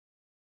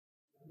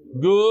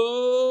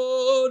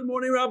Good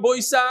morning, Rabbi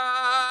Isai.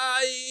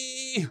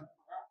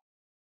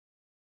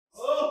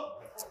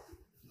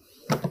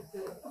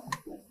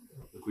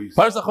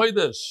 Parsha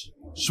Chodesh.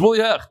 Shmuley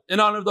Hecht,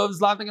 in honor of David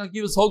Zlatan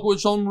Akivas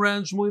Holkowitz, Shalom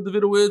Moran, Shmuley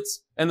Davidowitz,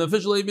 and the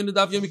official Avin the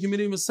Daf Yomi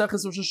Committee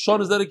Maseches Rosh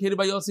Hashanah is dedicated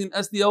by Yossi and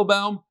S.D.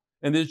 Elbaum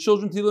and their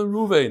children Tila and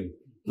Ruvain.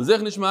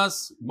 L'zech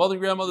Nishmas, mother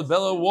and grandmother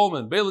Bella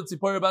Woolman, Bela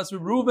Tzipora Bas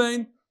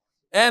Ruvain,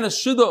 and a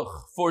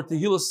Shidduch for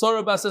Tehila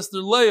Sarah Bas Esther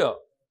Leah.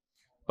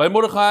 By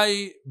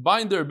Mordechai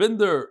Binder,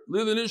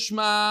 Lili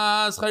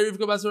Nishmas, Chai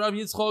Rivka Bas Rav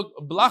Yitzchok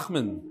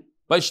Blachman,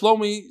 by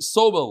Shlomi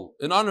Sobel,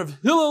 in honor of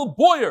Hillel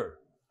Boyer,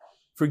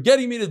 for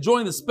getting me to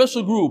join the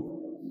special group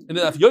in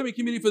the Daf Yomi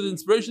committee for the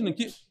inspiration. And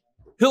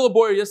Hillel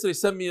Boyer yesterday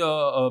sent me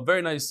a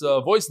very nice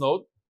voice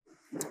note.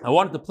 I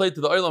wanted to play it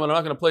to the Olam, and I'm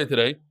not going to play it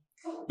today.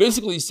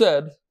 Basically, he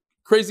said,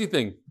 crazy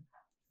thing.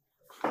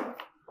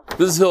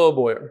 This is Hillel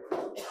Boyer.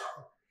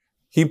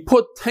 He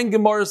put 10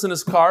 Gemaras in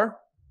his car,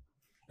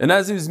 and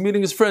as he was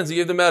meeting his friends, he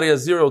gave them out. He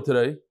has $0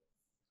 today.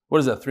 What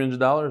is that,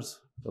 $300?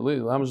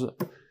 How much is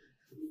that?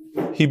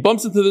 He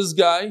bumps into this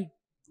guy,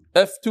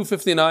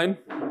 F259,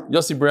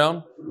 Yossi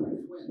Brown,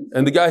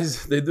 and the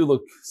guys, they do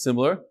look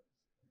similar.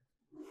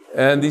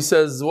 And he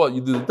says, what,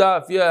 you do the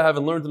daf? Yeah, I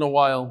haven't learned in a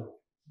while.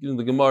 You know,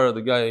 the Gemara,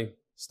 the guy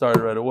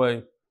started right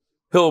away.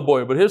 Hillel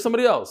Boyer. But here's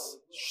somebody else.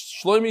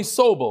 Shlomi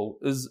Sobel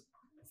is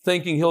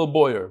thanking Hillel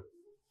Boyer.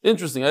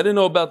 Interesting. I didn't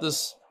know about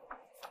this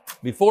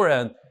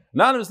beforehand.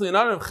 Anonymously, in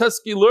honor of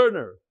Chesky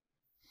Lerner,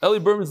 Eli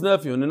Berman's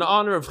nephew, and in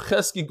honor of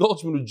Chesky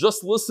Goldschmidt, who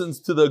just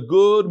listens to the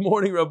Good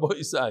Morning Rabbi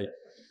Isai.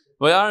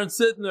 By Aaron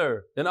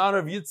Sittner, in honor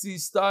of Yitzi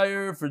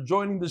Steyer for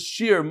joining the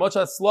Shir, Much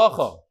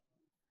Hatzlacha.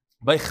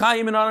 By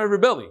Chaim, in honor of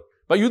Rebelli.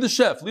 By Yudah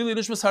Shef, Lili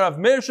Nishmas Harav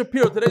Meir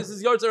Shapiro. Today this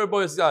is Yartzeh Rabbi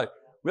Isai.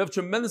 We have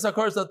tremendous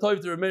hakaras hatov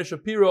to Meir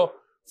Shapiro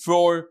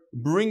for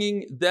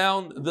bringing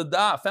down the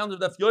daf, founder of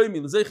Daf Yomi,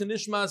 L'zeicha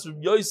Nishmas,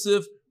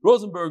 Yosef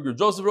Rosenberger,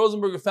 Joseph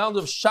Rosenberger, founder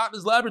of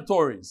Shatner's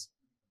Laboratories.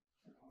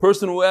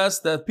 Person who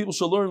asked that people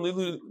should learn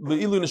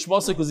Le'ilu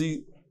Nishmasa because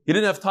he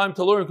didn't have time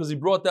to learn because he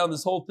brought down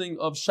this whole thing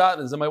of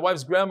Shatnez. And my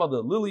wife's grandmother,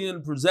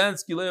 Lillian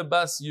Przansky Leah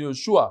Bas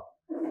Yeshua.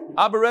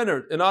 Abba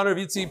Renner, in honor of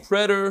Yitzi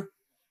Preter,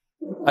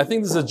 I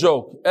think this is a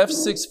joke,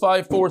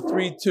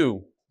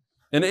 F65432.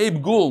 And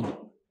Abe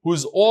Gould,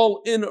 who's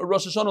all in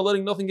Rosh Hashanah,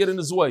 letting nothing get in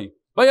his way.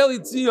 By Eli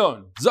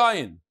Tzion,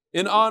 Zion,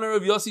 in honor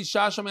of Yossi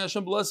Shasham, may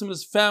Hashem bless him and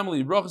his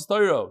family, Brachas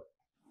Torah.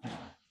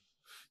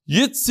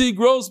 Yitzi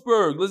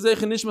Grossberg, Lezech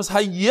Nishmas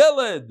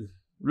Hayeled,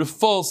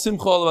 Rifal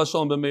Simcha Alav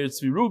Shalom B'Meir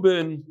Tzvi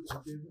Rubin.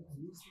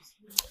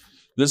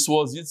 This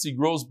was Yitzi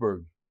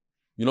Grossberg.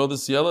 You know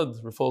this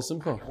Yeled, Rifal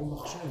Simcha?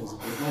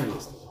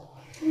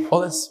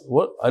 Oh, that's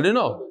what? I didn't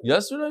know.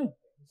 Yesterday?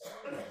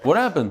 What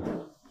happened?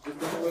 A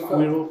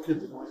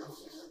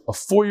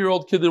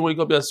 4-year-old kid didn't wake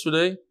up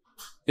yesterday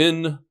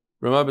in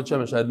Ramat Bet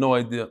Shemesh. I had no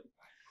idea.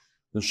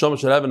 The Shama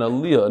should have an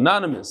aliyah.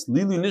 Anonymous.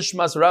 Lili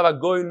Nishmas Rav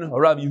Agoin,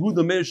 Rav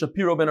Yehuda Meir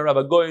Shapiro ben Rav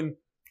Agoin,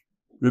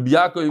 Rabbi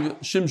Yaakov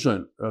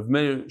Shimshon, Rav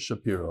Meir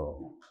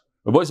Shapiro.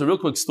 Rabbi, it's a real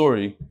quick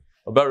story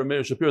about Rav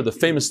Meir Shapiro, the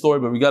famous story,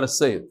 but we got to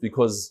say it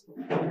because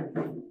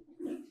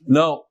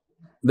no,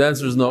 the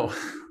answer is no.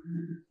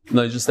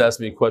 No, you just asked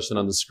me a question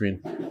on the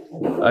screen.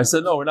 I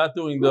said, no, we're not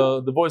doing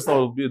the voice note,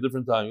 will be a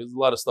different time. There's a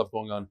lot of stuff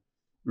going on.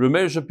 Rav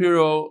Meir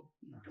Shapiro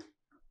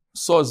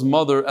saw his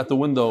mother at the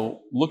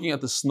window looking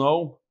at the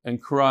snow and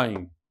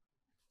crying.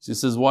 She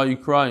says, why are you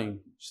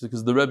crying? She said,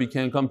 because the Rebbe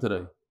can't come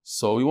today.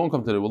 So he won't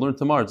come today. We'll learn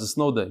tomorrow. It's a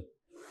snow day.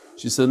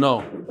 She said,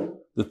 no,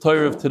 the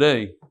Torah of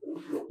today,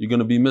 you're going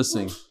to be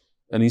missing.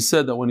 And he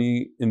said that when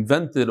he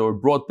invented or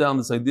brought down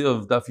this idea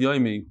of Daf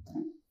Yomi,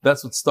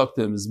 that's what stuck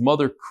to him. His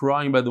mother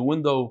crying by the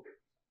window,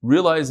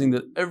 realizing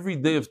that every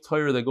day of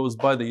Torah that goes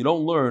by that you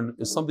don't learn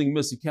is something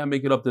missed. You can't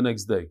make it up the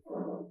next day.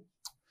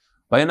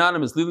 By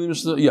anonymous, Lili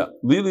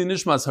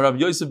Nishmas, Harav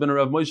Yosef ben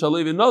Rav Moshe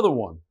Alevi, another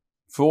one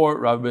for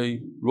Rabbi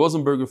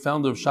Rosenberger,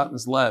 founder of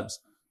Shatnez Labs.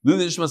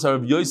 Lili Nishmas,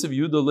 Harav Yosef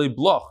Yehuda Le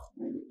Bloch.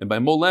 And by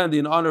Mo Landy,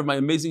 in honor of my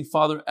amazing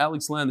father,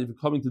 Alex Landy, for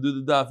coming to do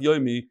the Daf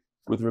Yomi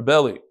with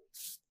Rebelli.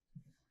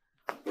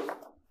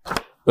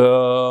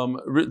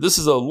 This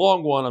is a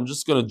long one. I'm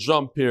just going to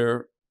jump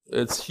here.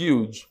 It's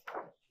huge.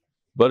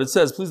 But it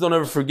says, please don't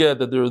ever forget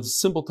that there was a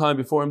simple time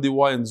before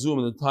MDY and Zoom,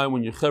 and the time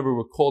when Yechever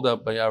were called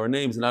out by our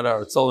names and not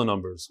our Tzala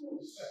numbers.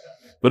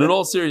 But in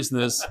all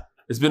seriousness,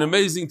 it's been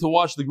amazing to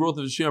watch the growth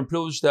of the Shir. I'm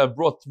privileged to have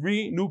brought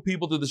 3 new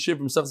people to the Shir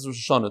from Sefetz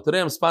Rosh Hashanah.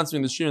 Today I'm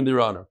sponsoring the Shir in their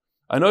honor.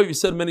 I know you've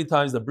said many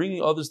times that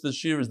bringing others to the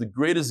Shir is the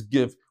greatest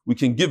gift we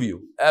can give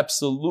you.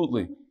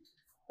 Absolutely.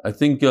 I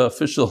think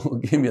official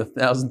gave me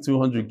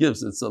 1,200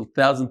 gifts. It's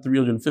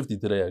 1,350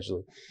 today,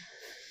 actually.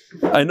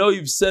 I know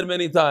you've said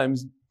many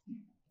times,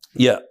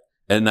 yeah.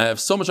 And I have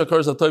so much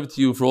hakaras hatov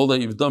to you for all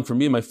that you've done for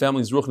me and my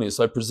family's ruchni.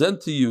 So I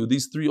present to you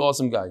these 3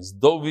 awesome guys,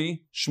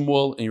 Dovi,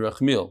 Shmuel, and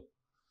Yerachmiel.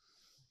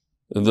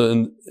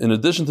 In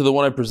addition to the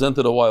one I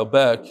presented a while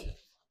back,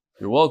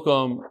 you're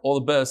welcome, all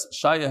the best,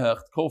 Shaya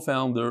Hecht,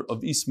 co-founder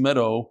of East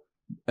Meadow,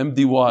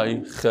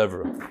 MDY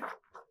Chevra.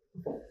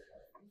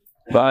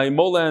 By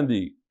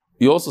Molandi,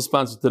 He also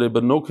sponsored today,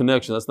 but no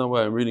connection. That's not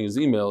why I'm reading his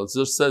email. It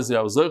just says here,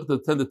 I was there to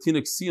attend the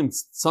Tinik Siyum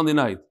Sunday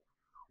night.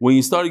 When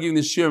you started giving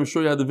this share, I'm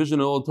sure you had the vision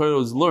of all the Torah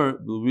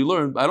we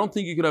learned. But I don't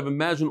think you could have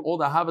imagined all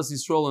the Havas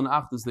Yisrael and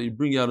Achdus that you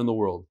bring out in the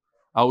world.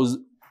 It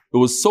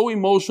was so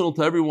emotional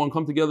to everyone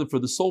come together for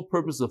the sole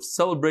purpose of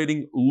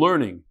celebrating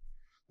learning.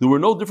 There were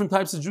no different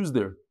types of Jews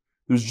there.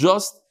 There was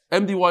just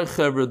MDY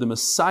Chevra. The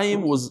Messiah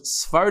was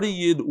Sephardi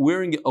Yid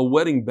wearing a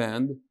wedding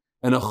band,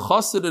 and a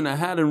chassid in a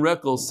hat and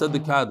rekel said the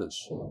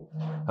Kaddish.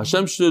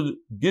 Hashem should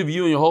give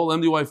you and your whole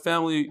MDY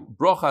family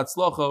bracha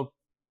atzlacha.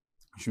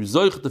 You should be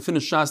zoich to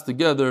finish Shas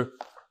together.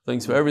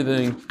 Thanks for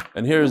everything.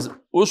 And here's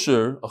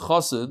Usher, a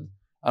chassid.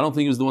 I don't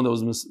think he was the one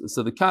that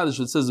said the Kaddish.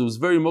 It says it was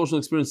a very emotional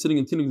experience sitting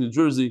in Teaneck, New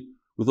Jersey,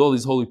 with all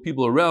these holy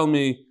people around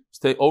me,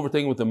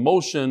 overtaken with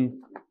emotion.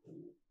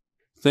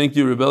 Thank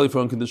you, Rebelli,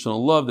 for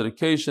unconditional love,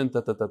 dedication. By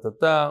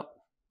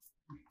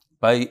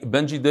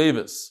Benji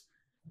Davis.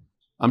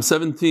 I'm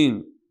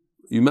 17.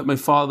 You met my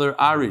father,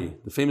 Ari,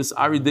 the famous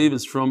Ari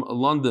Davis from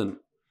London.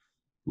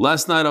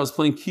 Last night I was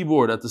playing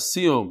keyboard at the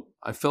Siyum.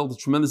 I felt a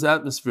tremendous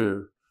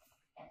atmosphere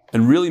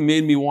and really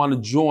made me want to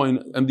join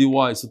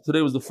MDY. So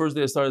today was the first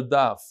day I started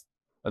DAF.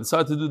 I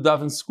decided to do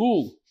DAF in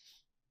school.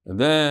 And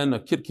then a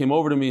kid came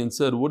over to me and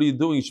said, what are you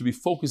doing? You should be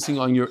focusing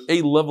on your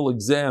A-level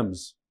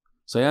exams.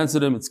 So I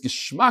answered him, it's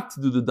geschmack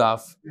to do the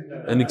DAF,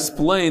 and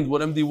explained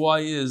what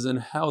MDY is and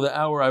how the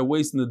hour I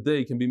waste in the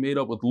day can be made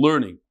up with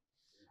learning.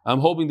 I'm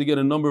hoping to get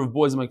a number of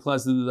boys in my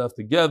class to do the DAF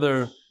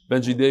together.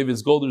 Benji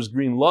Davis, Golders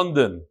Green,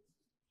 London.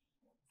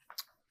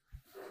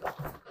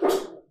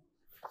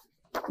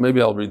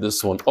 Maybe I'll read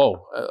this one.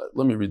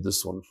 Let me read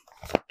this one.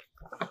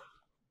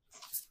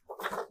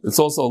 It's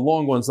also a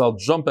long one, so I'll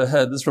jump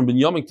ahead. This is from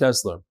Binyamin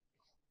Kessler.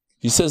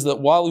 He says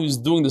that while he was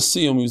doing the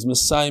Siyum, he was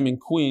Messiah in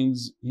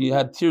Queens, he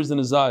had tears in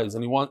his eyes,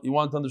 and he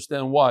wanted to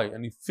understand why.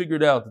 And he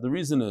figured out that the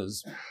reason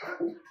is,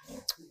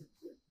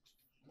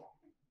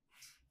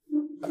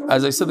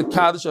 as I said, the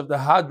Kaddish of the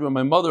Hadra,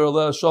 my mother,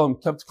 Aleh Shalom,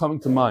 kept coming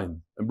to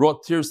mind and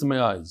brought tears to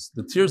my eyes.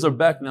 The tears are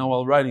back now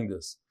while writing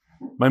this.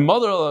 My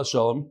mother, Aleh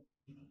Shalom,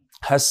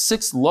 has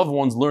 6 loved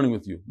ones learning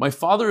with you. My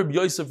father, Rabbi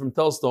Yosef from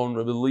Telstone,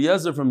 Rabbi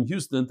Eliezer from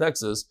Houston,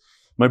 Texas,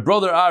 my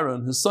brother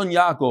Aaron, his son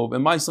Yaakov,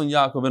 and my son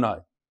Yaakov and I.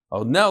 I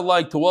would now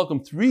like to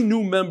welcome 3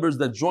 new members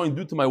that joined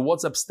due to my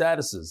WhatsApp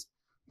statuses.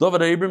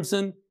 David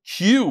Abramson,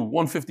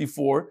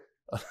 Q154.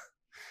 This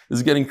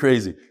is getting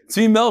crazy.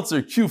 Tzvi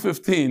Meltzer,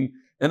 Q15.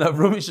 And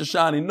Avrumi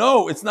Shoshani.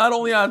 No, it's not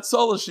only on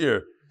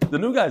Solashir. The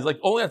new guys, like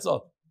only on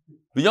Sol.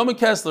 Binyamin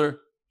Kessler,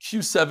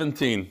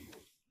 Q17.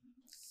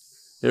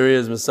 Here he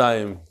is,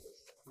 Messiah.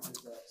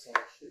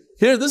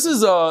 Here, this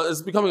is,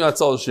 it's becoming on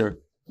Solashir.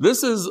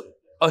 This is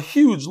a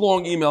huge,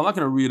 long email. I'm not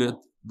going to read it,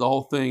 the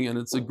whole thing, and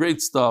it's a great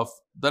stuff.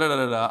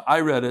 I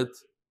read it,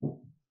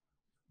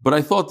 but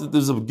I thought that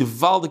there's a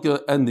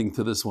gewaldige ending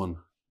to this one.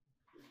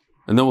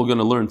 And then we're going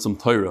to learn some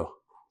Torah.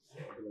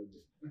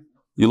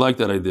 You like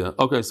that idea?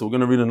 Okay, so we're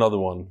going to read another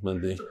one,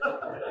 Mendy.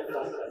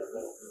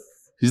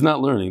 He's not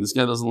learning. This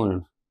guy doesn't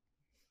learn.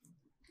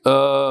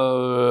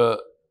 I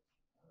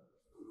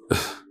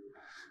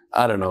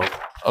don't know.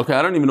 Okay,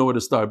 I don't even know where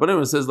to start. But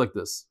anyway, it says like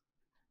this.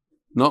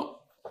 No,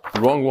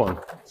 wrong one.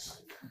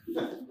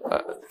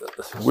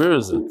 Where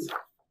is it?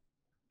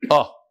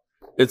 Oh,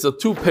 it's a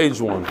 2-page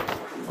one.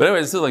 But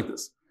anyway, it says like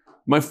this.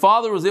 My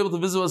father was able to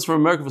visit us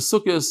from America for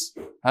Sukkot.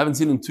 I haven't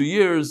seen him in 2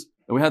 years.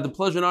 And we had the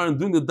pleasure and honor of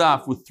doing the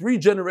daf with 3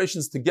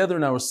 generations together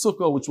in our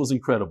sukkah, which was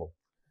incredible.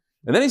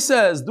 And then he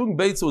says, doing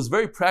Beitza was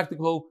very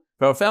practical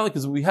for our family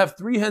because we have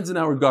 3 hens in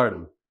our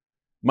garden.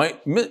 My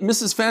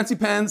Mrs. Fancy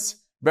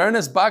Pants,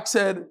 Baroness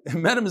Boxhead,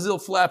 and Madame Zil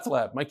Flap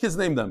Flap. My kids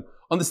named them.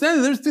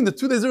 Understanding the difference between the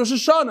 2 days of Rosh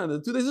Hashanah and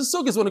the 2 days of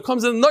Sukkot when it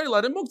comes in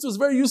Noilat and Muktzah was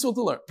very useful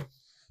to learn.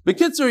 The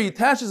Kitzur, he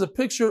attaches a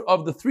picture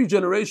of the 3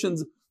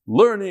 generations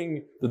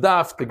learning the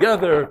daf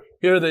together.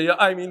 Here they are.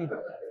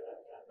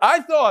 I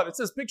thought it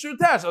says picture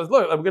attached. I was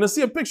look, I'm going to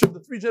see a picture of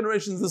the 3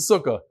 generations of the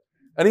sukkah.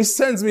 And he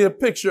sends me a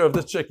picture of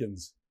the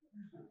chickens.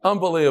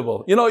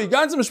 Unbelievable. You know,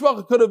 Yiganza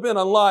Mishpacha could have been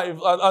on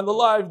the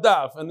live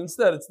daf, and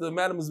instead it's the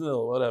Madam's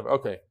Mill, whatever.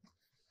 Okay.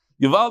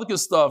 Yavaldika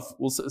stuff,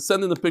 we'll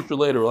send in the picture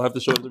later. We'll have to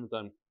show it a different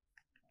time.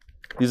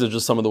 These are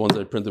just some of the ones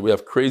I printed. We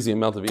have crazy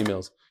amount of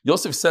emails.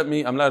 Yosef sent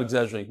me, I'm not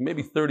exaggerating,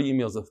 maybe 30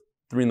 emails at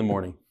 3 in the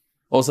morning.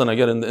 All of a sudden I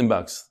get in the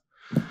inbox.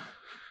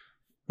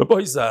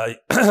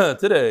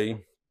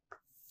 Today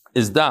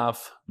is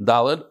Daf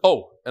Daled.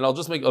 Oh, and I'll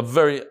just make a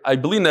I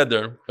believe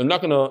neder. I'm not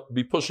going to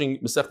be pushing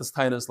Masechtas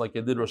Tainas like I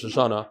did Rosh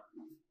Hashanah,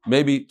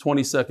 maybe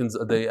 20 seconds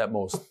a day at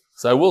most.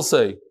 So I will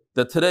say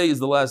that today is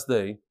the last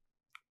day.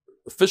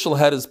 Official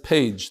had his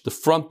page, the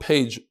front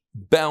page,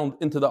 bound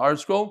into the art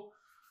scroll.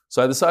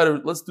 So I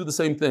decided, let's do the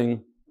same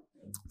thing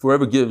for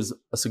whoever gives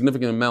a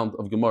significant amount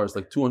of Gemaras,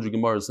 like 200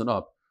 Gemaras and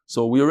up.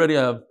 So we already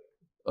have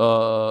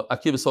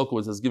Akiva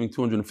Solkowitz is giving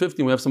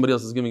 250, and we have somebody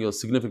else that's giving a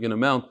significant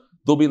amount.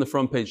 They'll be in the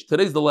front page.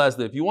 Today's the last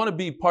day. If you want to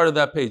be part of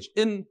that page,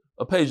 in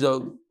a page,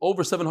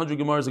 over 700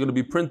 Gemaras are going to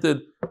be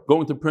printed,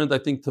 going to print, I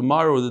think,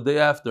 tomorrow or the day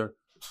after.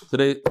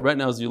 Today, right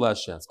now is your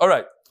last chance. All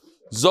right.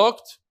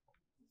 Zokt,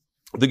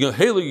 the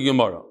Heilige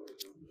Gemara.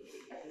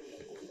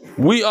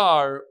 We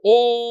are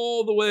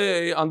all the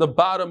way on the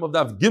bottom of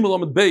that Gimel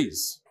Amud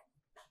Beis.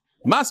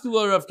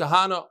 Masculine Rav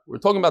Kahana, we're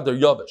talking about their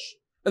Yavish.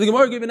 And the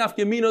Gemara gave an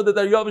afkamina that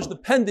their Yavish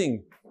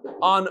depending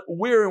on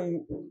where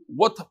and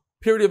what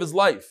period of his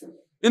life.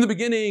 In the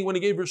beginning, when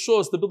he gave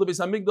Rishos to build the Beis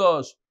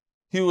HaMikdash,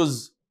 he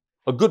was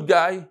a good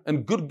guy,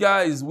 and good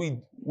guys,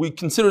 we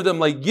consider them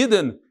like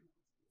Yidden,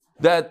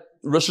 that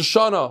Rosh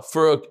Hashanah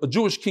for a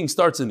Jewish king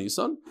starts in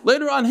Nisan.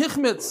 Later on,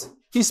 Hichmetz,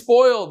 he's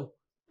spoiled.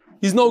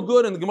 He's no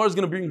good, and the Gemara is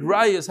going to bring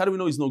Rayas. How do we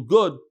know he's no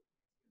good?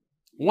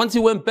 Once he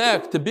went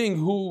back to being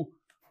who,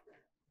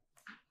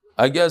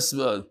 I guess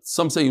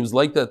some say he was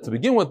like that to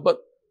begin with, but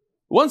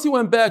once he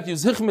went back, he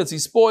was Hichmetz,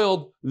 he's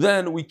spoiled,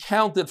 then we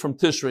count it from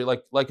Tishrei,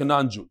 like a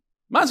non-Jew.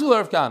 Maskul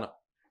Rav Kana.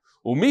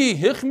 Umi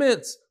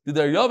Hichmetz, did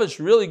their Yavish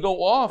really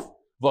go off?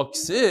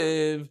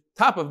 Vaksiv,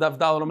 top of Daf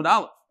Daled Amud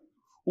Aleph.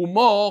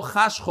 Umo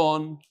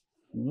Chashchon,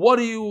 what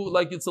do you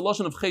like? It's a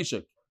lashon of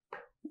Cheshek.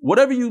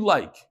 Whatever you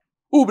like.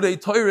 Ubnei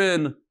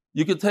Toirin,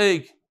 you could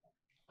take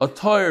a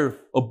tyre,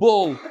 a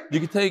bull, you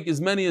could take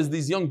as many as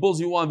these young bulls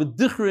you want,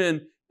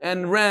 v'dichrin,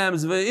 and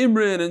rams,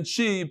 v'imrin, and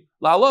sheep,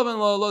 la'alav and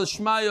la'alav,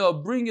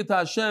 shmaya, bring it to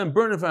Hashem,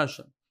 burn it for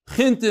Hashem.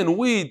 Chintin,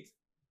 wheat,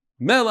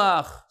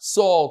 melach,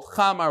 salt,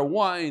 chamar,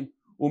 wine,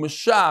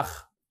 umeshach,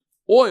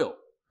 oil.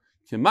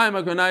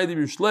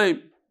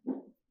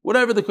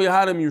 Whatever the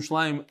Kohanim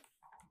Yerushalayim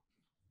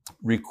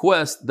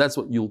request, that's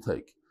what you'll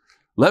take.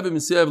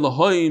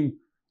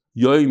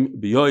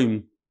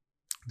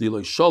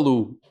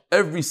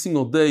 Every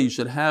single day you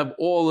should have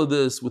all of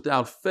this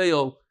without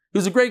fail. He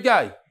was a great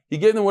guy. He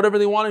gave them whatever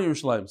they wanted in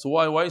Yerushalayim. So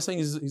why are you saying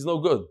he's no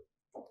good?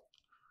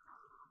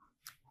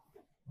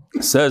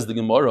 Says the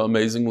Gemara,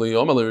 amazingly,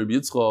 Rebbe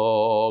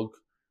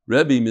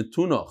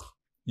Mitunach,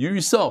 you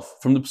yourself,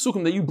 from the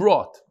Pesukim that you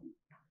brought,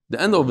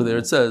 the end over there,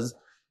 it says,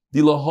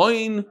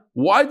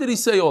 why did he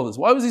say all this?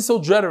 Why was he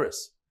so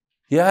generous?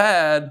 He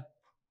had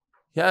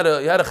a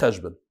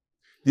cheshbon.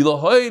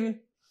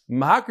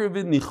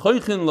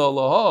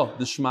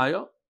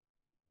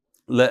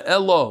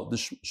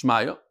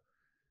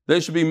 They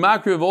should be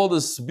makriv of all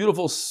this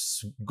beautiful,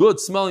 good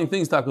smelling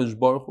things, Takadosh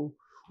Baruch Hu.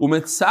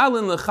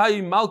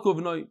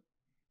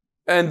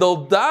 And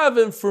they'll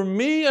daven for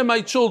me and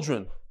my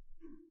children.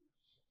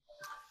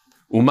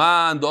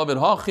 Uman David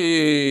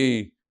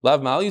Hachi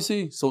Lav Mal, you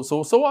see? So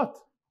what?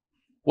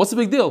 What's the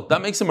big deal?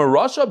 That makes him a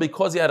Rasha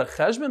because he had a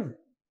cheshbon?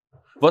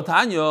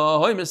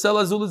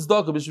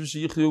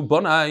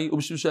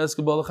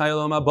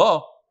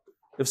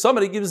 If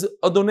somebody gives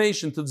a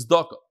donation to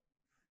tzedakah,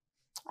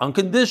 on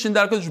condition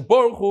that HaKadosh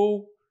Baruch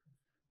Hu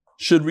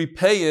should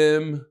repay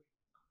him,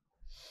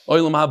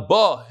 Olam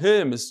haba,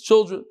 him, his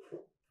children,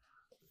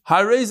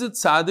 Harei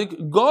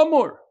tzaddik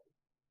gomor.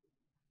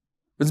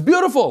 It's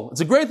beautiful.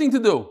 It's a great thing to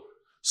do.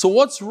 So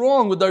what's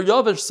wrong with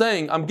Daryavish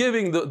saying, I'm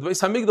giving the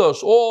Beis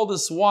HaMikdash all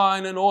this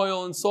wine and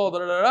oil and salt,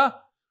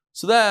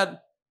 so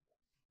that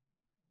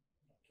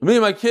me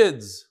and my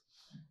kids,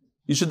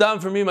 you should daven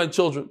for me and my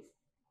children.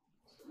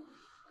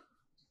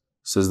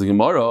 Says the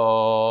Gemara,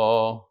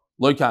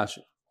 Loi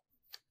Kashi.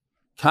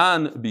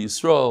 Kan be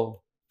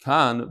Yisrael,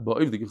 kan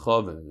ba'ivdik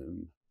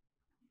chavim.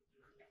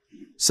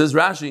 Says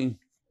Rashi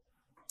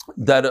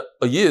that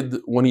a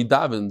Yid, when he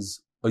davens,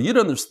 a Yid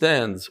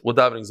understands what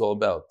davening is all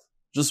about.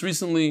 Just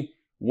recently,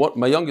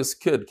 my youngest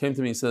kid came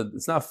to me and said,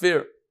 it's not fair.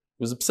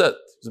 He was upset.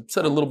 He was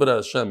upset a little bit at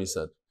Hashem, he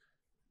said.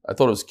 I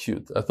thought it was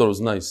cute. I thought it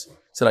was nice. He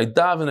said, I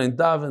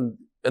daven,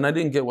 and I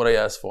didn't get what I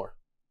asked for.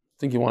 I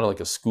think he wanted like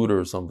a scooter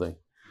or something.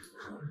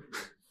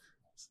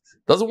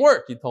 Doesn't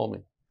work, he told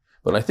me.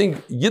 But I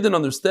think you didn't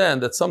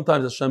understand that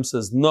sometimes Hashem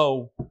says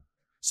no.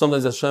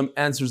 Sometimes Hashem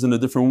answers in a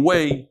different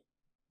way.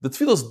 The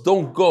tefillos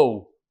don't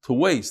go to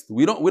waste.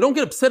 We don't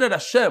get upset at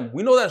Hashem.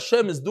 We know that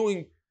Hashem is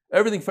doing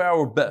everything for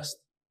our best.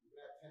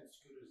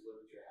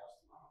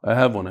 I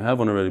have one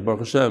already. Baruch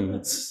Hashem. He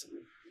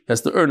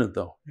has to earn it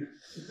though.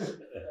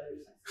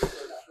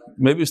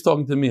 Maybe he's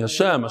talking to me.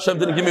 Hashem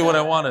didn't give me what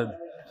I wanted.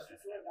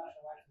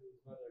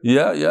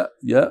 Yeah.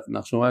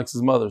 Nachshon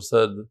Wax's mother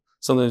said,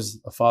 sometimes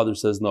a father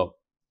says no.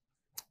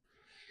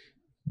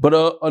 But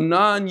a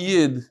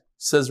non-Yid,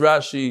 says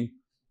Rashi,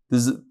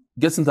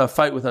 gets into a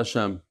fight with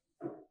Hashem.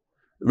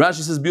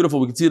 Rashi says beautiful,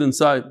 we can see it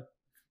inside.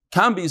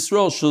 Kan be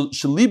Yisrael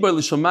shalibar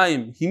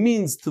l'shamayim. He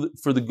means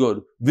for the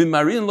good.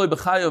 V'marin loy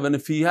b'chayav, and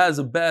if he has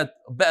a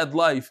bad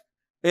life,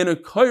 in a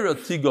koira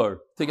tigar,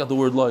 take out the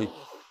word loy.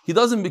 He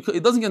doesn't get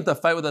into a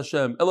fight with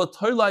Hashem.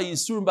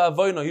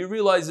 He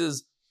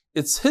realizes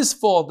it's his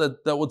fault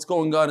that what's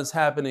going on is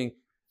happening,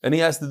 and he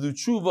has to do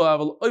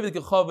tshuva.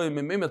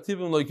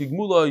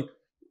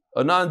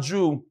 A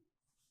non-Jew,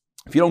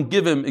 if you don't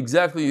give him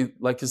exactly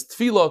like his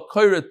tefillah,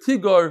 koira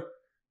tigar,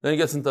 then he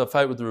gets into a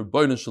fight with the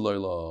Rebbeinu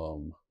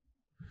Shalom.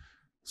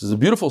 This is a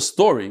beautiful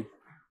story,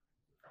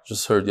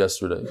 just heard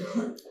yesterday.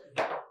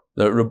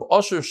 That Reb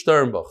Asher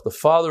Sternbach, the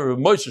father of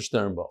Moshe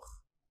Sternbach,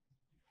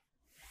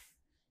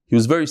 he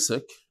was very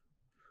sick.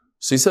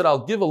 So he said,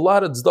 I'll give a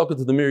lot of tzedakah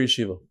to the Mir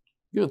Yeshiva.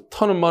 Give a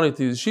ton of money to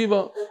the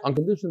yeshiva on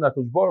condition that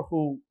HaKadosh Baruch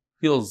Hu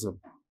heals him.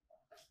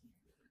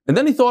 And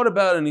then he thought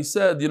about it and he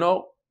said,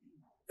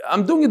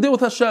 I'm doing a deal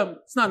with Hashem.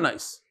 It's not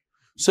nice.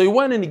 So he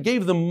went and he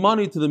gave the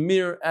money to the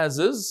Mir as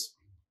is.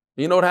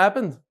 You know what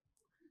happened?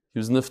 He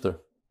was nifter.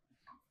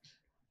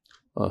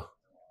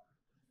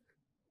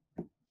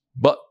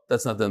 But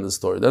that's not the end of the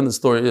story. The end of the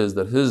story is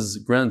that his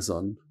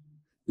grandson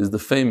is the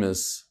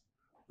famous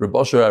Reb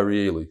Asher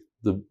Arieli,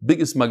 the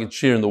biggest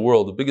Magid in the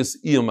world, the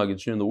biggest Iyam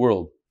Magid in the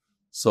world.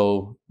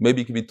 So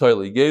maybe he could be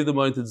toilet. He gave the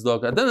money to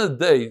Tzedakah. At the end of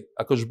the day,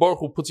 Akash Baruch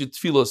Hu puts your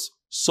tefillas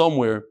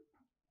somewhere.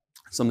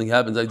 Something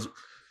happens.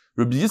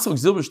 Rabbi Yitzchak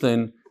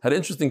Zilberstein had an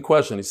interesting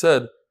question. He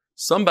said,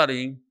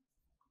 somebody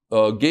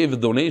gave a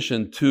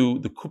donation to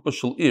the Kupa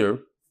Shel Ir.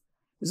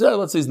 He said,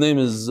 let's say his name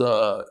is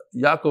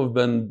Yaakov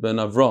ben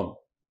Avram.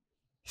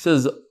 He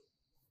says,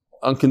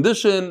 on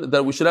condition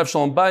that we should have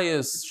Shalom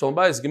Bayis,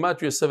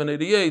 Gematria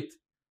 788,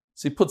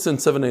 so he puts in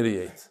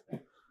 788.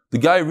 The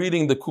guy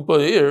reading the Kupa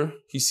Ir,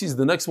 he sees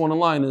the next one in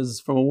line is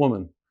from a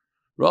woman.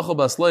 Rachel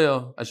Bas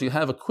Leah, I should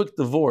have a quick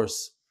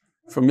divorce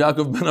from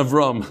Yaakov ben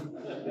Avram.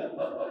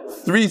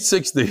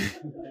 360. He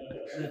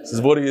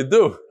says, what do you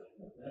do?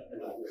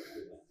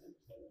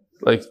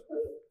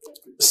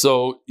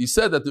 So he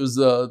said that there was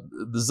the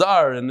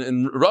Tsar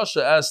in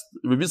Russia asked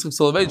Rabbi Yitzchak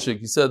Soloveitchik,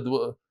 he said,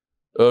 Rabbi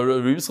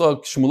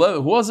Yitzchak Shmulev,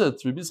 who was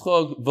it? Rabbi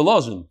Yitzchak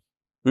Volozhin.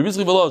 Rabbi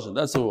Yitzchak Volozhin,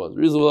 that's who it was.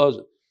 Rabbi Yitzchak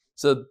Volozhin. He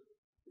said,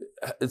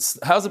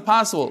 how's it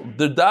possible?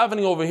 They're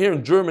davening over here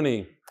in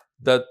Germany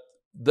that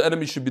the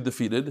enemy should be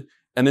defeated,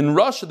 and in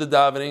Russia they're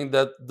davening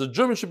that the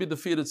Germans should be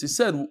defeated. So he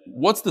said,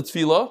 what's the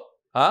tefillah?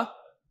 Huh?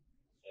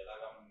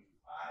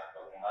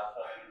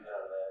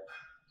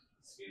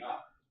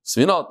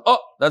 Sfinot. Oh,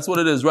 that's what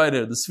it is right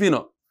here, the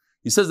Sfinot.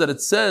 He says that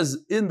it says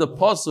in the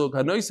Pasuk,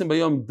 Hanoisim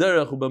bayom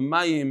derech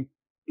u'b'mayim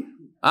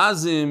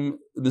azim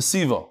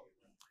nesiva.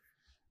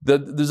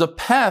 That there's a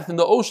path in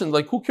the ocean.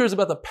 Like, who cares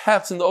about the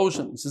paths in the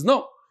ocean? He says,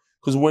 no.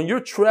 Because when you're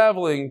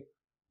traveling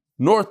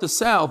north to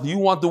south, you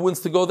want the winds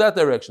to go that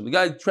direction. The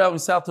guy traveling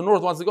south to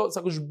north wants to go.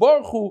 Tzakash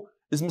Baruch Hu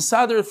is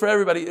misader for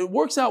everybody. It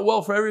works out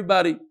well for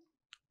everybody.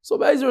 So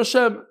Be'ezer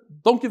Hashem,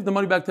 don't give the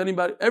money back to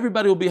anybody.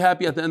 Everybody will be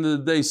happy at the end of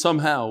the day.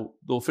 Somehow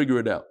they'll figure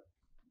it out.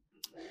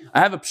 I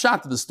have a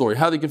pshat to the story,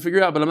 how they can figure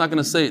it out, but I'm not going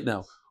to say it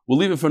now. We'll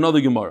leave it for another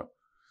Gemara.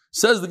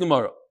 Says the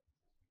Gemara.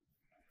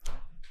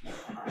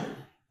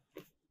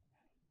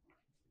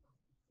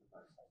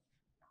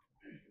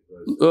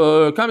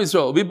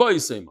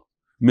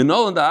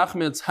 Minol and the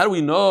Achmetz, how do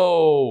we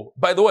know?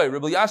 By the way,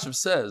 Rabbi Yashiv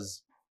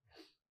says,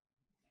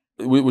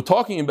 we're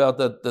talking about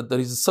that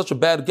he's such a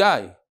bad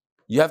guy.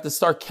 You have to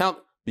start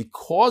counting.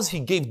 Because he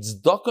gave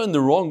tzedakah in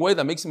the wrong way,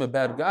 that makes him a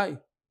bad guy.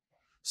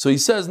 So he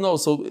says, no,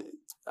 so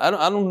I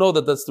don't know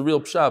that that's the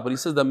real pshat, but he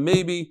says that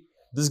maybe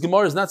this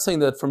Gemara is not saying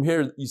that from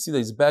here you see that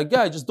he's a bad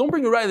guy. Just don't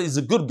bring a raya that he's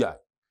a good guy.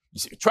 You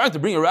see, you're trying to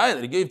bring a raya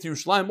that he gave to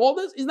Yerushalayim, all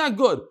this, he's not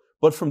good.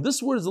 But from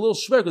this word is a little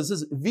shver, because it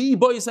says, Vi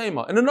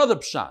boyisema, and another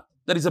pshat,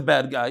 that he's a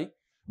bad guy.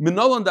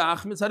 Minolan da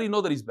Achmetz, how do you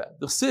know that he's bad?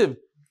 The Chsiv,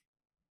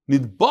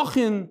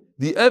 nidbachin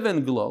the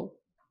even glow,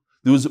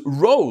 there was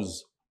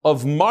rows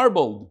of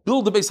marble,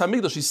 build the Beis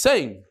Hamikdash. He's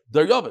saying,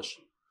 Daryavish,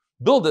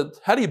 build it.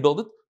 How do you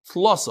build it?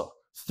 Tlasa.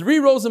 3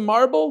 rows of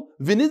marble,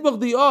 v'nidbach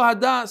di'ah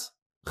hadas,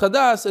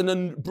 chadas, and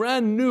a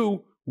brand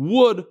new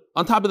wood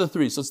on top of the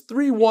 3. So it's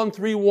 3-1,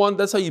 3-1.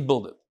 That's how you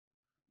build it.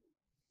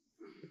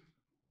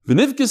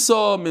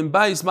 V'nivkisa min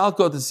bayis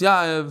malkot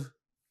Yaev,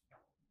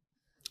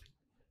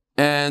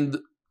 and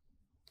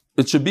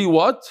it should be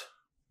what?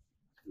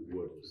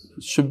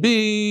 It should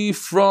be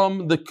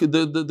from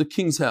the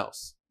king's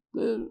house.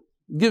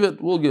 Give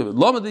it, we'll give it.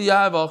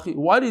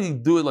 Why did he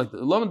do it like this?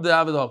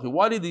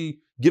 Why did he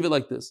give it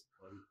like this?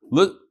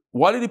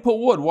 Why did he put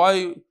wood?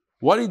 Why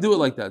did he do it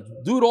like that?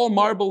 Do it all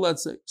marble,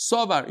 let's say.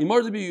 Savar,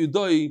 imar debi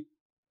yudoi,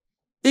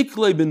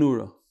 ikle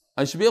benura.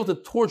 I should be able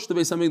to torch the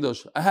Beis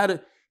Hamikdash.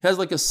 It has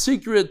like a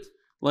secret,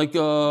 like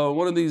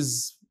one of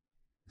these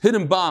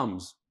hidden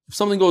bombs. If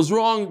something goes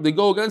wrong, they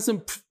go against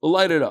him,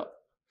 light it up.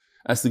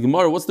 Ask the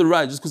Gemara, what's the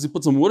right? Just because he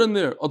put some wood in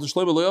there?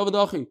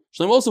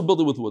 Shlomo also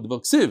built it with wood.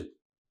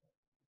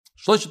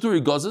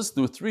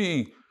 There were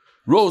 3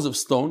 rows of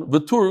stone.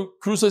 V'tur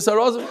krusay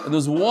sarazim, and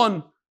there's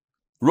 1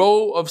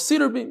 row of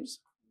cedar beams.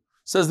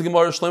 Says the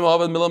Gemara, Shlomo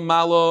avad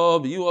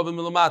milamalo, v'yu avad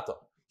milamata.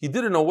 He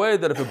did it in a way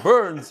that if it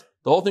burns,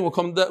 the whole thing will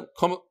come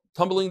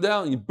tumbling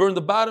down. You burn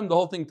the bottom, the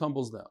whole thing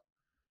tumbles down.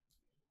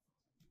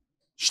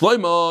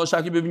 Shlomo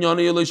shaki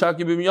b'binyana yelei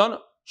shaki b'binyana.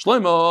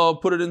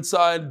 Shlomo put it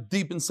inside,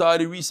 deep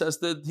inside. He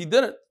recessed it. He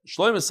did it.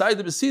 Shlomo side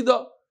the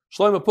besida.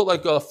 Shlomo put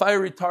like a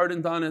fire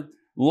retardant on it,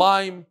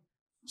 lime,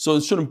 so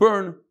it shouldn't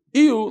burn.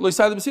 It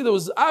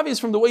was obvious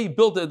from the way he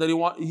built it that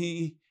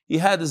he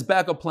had this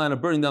backup plan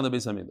of burning down the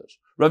Beis Hamikdash.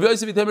 Rav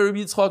Yosef Yitem Rabbi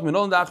Yitzchak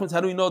Minol and Achmetz. How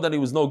do we know that he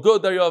was no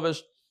good?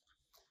 Daryavish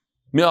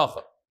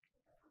Miacha.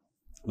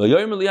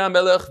 V'yoyim Eliam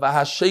Melech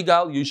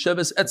v'hashegal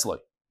yusheves etzloi.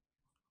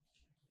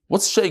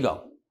 What's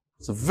shegal?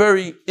 It's a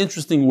very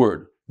interesting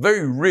word,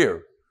 very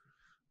rare.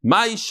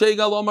 Mai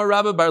shegal omar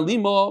Rabbi Bar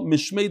Limo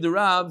mishmei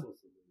derav.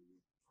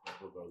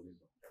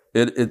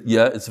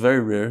 It's very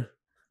rare.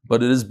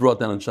 But it is brought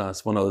down in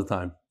Shas one other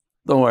time.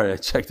 Don't worry, I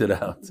checked it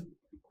out.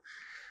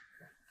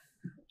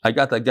 I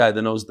got that guy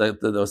that knows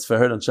that was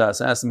Ferhead on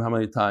Shas. I asked him how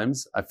many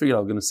times. I figured I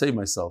was going to save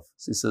myself.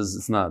 So he says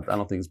it's not. I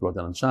don't think it's brought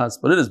down on Shas,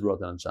 but it is brought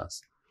down on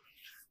Shas.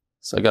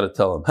 So I got to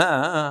tell him,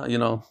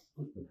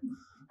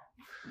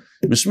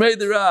 Mishmei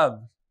the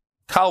Rab,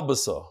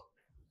 Kalbasa,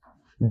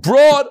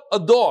 brought a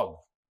dog.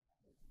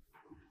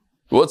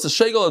 What's a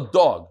shegel? A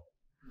dog.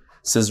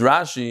 Says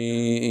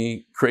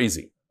Rashi,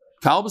 crazy.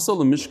 Kalbasa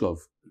leMishkov.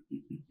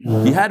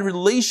 He had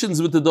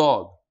relations with the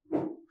dog.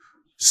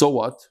 So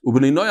what?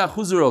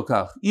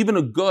 Even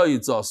a guy,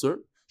 it's aser.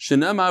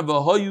 Shenemar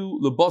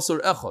v'hayu lebasar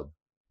echad.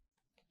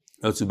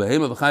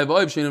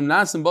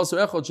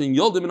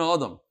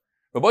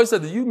 Rabbi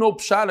said that you know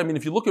pshat. I mean,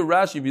 if you look at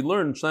Rashi, if you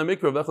learn Shnai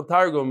Mikra v'echad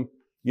Targum,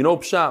 you know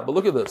pshat. But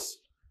look at this.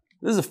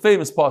 This is a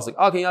famous pasuk.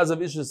 Akin yazav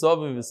ishes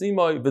savi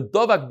v'simai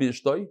v'davak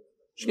b'ishtoi.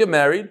 She get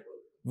married.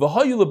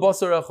 V'hayu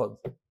lebasar echad.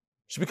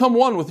 She become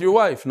one with your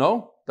wife.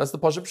 No, that's the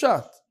pasuk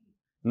pshat.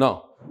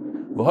 No.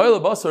 V'hayu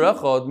lebasar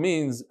echad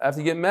means after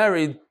you get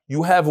married,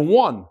 you have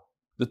one.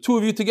 The two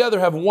of you together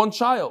have one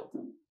child.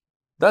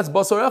 That's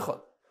basar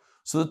echad.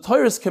 So the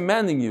Torah is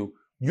commanding you.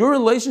 Your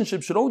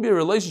relationship should only be a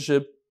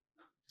relationship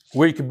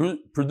where you can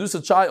produce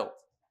a child.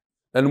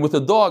 And with a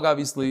dog,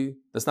 obviously,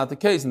 that's not the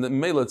case. And the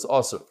mela, it's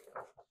asur.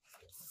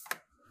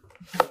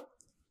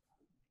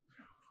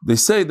 They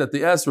say that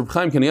they asked Reb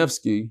Chaim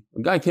Kanievsky,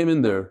 a guy came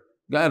in there,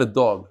 a guy had a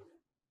dog.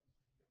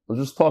 I was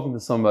just talking to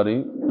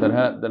somebody that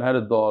had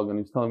a dog, and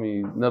he was telling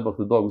me, Nebuch,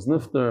 the dog was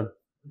nifter.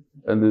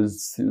 And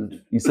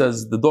he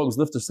says, the dog was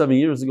nifter 7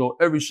 years ago.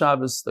 Every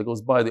Shabbos that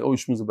goes by, they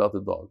always schmooze about the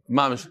dog.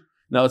 Mamish.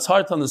 Now, it's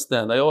hard to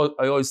understand. I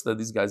always said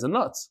these guys are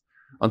nuts.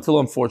 Until,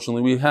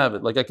 unfortunately, we have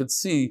it. Like, I could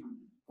see,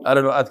 I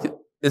don't know,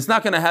 it's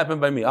not going to happen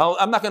by me.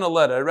 I'm not going to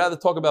let it. I'd rather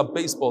talk about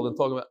baseball than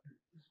talk about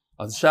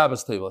on the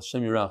Shabbos table,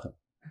 Hashem Yirachem.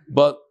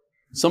 But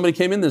somebody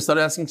came in there and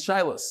started asking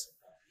Shilas.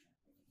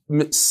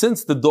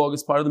 Since the dog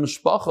is part of the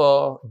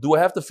mishpacha, do I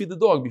have to feed the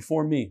dog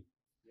before me?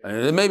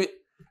 And maybe,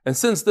 and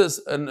since this,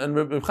 and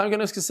Reb Chaim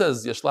Kanievsky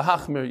says, Yesh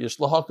lahachmir, Yesh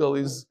lahakal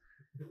is.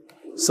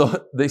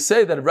 So they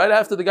say that right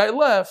after the guy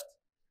left,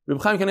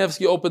 Reb Chaim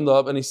Kanievsky opened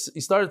up and he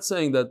started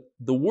saying that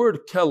the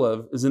word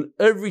kelev is in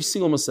every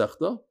single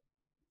masechta,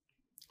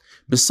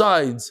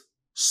 besides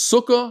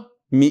Sukkah,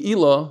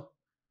 Mi'ilah,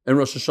 and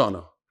Rosh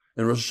Hashanah.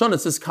 In Rosh Hashanah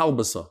it says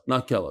kalbasa,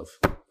 not kelev.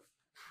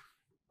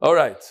 All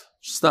right,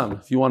 Stam,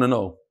 if you want to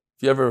know.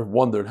 If you ever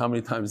wondered how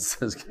many times it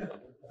says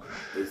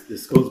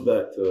this goes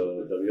back to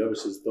the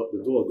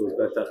dog goes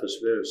back to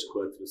Achashverosh,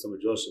 according to some of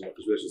Joshua.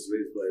 Achashverosh was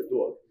raised by a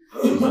dog.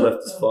 He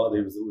left his father,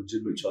 he was a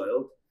legitimate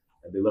child,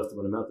 and they left him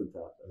on a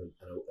mountaintop, and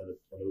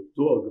a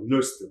dog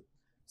nursed him.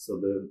 So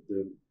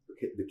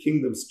the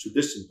kingdom's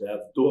tradition to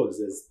have dogs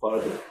as part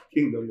of the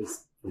kingdom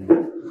is.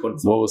 Well,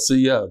 we'll see,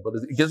 yeah, but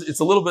it's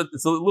a little bit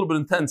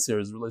intense here,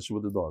 his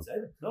relationship with the dog.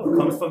 No,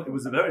 it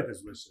was a very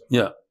intense relationship.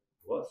 Yeah.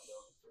 What?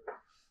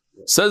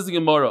 Says the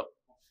Gemara.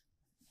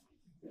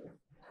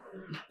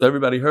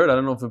 Everybody heard? I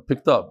don't know if it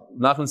picked up.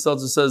 Nachman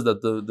Seltzer says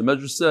that the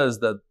Medrash says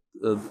that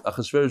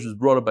Achashverosh was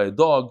brought up by a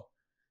dog,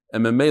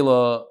 and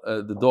Memela,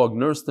 the dog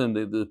nursed him.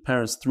 The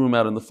parents threw him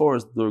out in the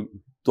forest. The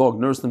dog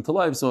nursed him to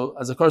life. So,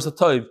 as a Kars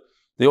HaTov,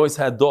 they always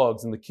had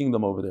dogs in the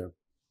kingdom over there.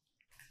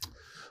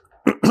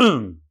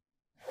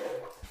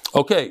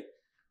 Okay,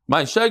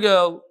 my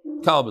shegel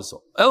kalbasa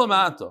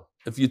elamata.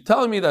 If you're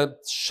telling me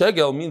that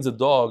shegel means a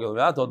dog,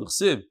 elamata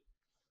d'chsiv.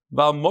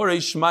 And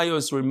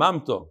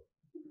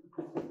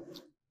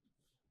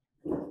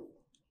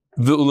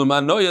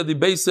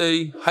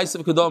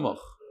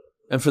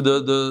for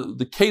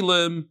the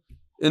kalim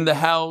in the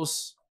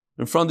house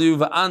in front of you,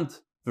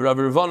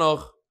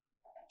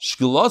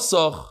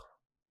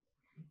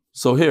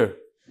 so here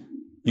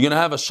you're gonna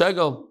have a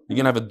shegel, you're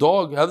gonna have a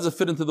dog. How does it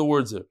fit into the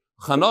words here?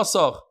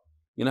 Chanasach,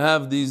 you're gonna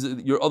have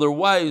your other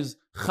wives,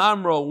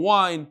 chamra,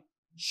 wine,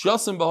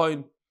 shasim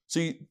behind. So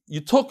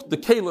you took the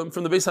kalim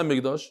from the Beis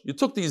HaMikdash, you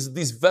took these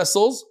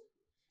vessels,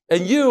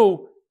 and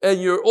you and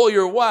all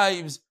your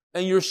wives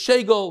and your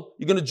shegel,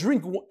 you're going to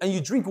drink, and you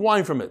drink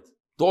wine from it.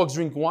 Dogs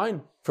drink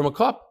wine from a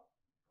cup.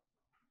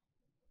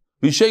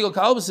 V'shegel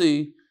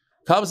kalbasi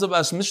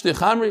bas mishtei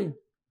chamri,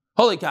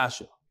 holy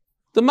kasha.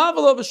 The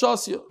mavel of a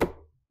shasya.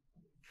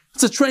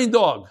 It's a trained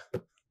dog.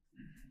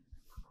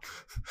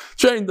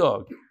 Trained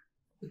dog.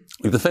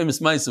 Like the famous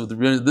Maisa,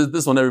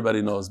 this one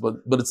everybody knows,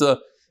 but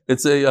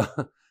it's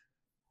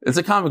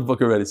a comic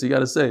book already, so you got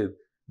to say it.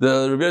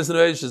 The Rebbe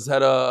Yosef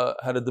had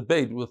a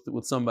debate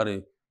with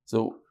somebody.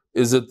 So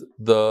is it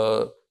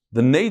the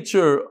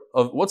nature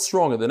of what's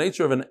stronger, the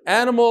nature of an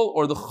animal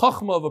or the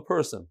chachma of a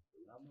person?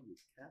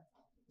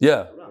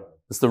 Yeah,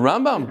 it's the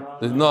Rambam.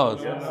 No,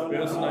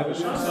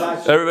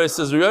 everybody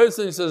says Rebbe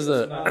Yosef says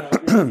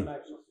that.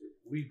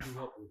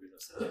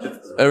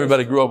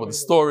 Everybody grew up with the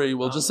story.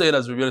 We'll just say it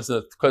as Rebbe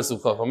Yosef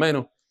Kosov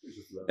Chachamenu.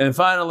 And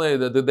finally,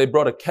 they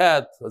brought a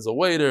cat as a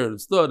waiter and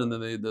stood, and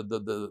then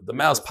the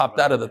mouse popped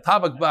out of the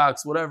tabak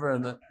box, whatever,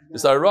 and then they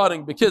started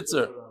rotting.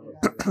 Bekitzer.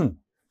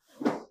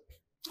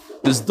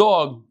 This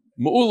dog,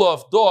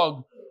 Ma'ulaf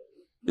dog,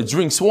 it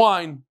drinks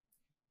wine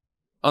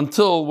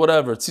until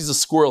whatever, it sees a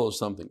squirrel or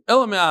something.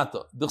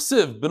 Elameata,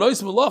 D'chsiv,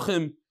 Benois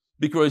Melachim,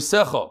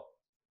 bikroisecha.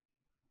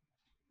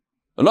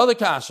 Another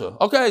kasha.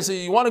 Okay, so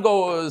you want to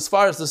go as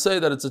far as to say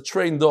that it's a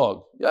trained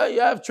dog. Yeah,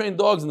 you have trained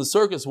dogs in the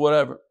circus,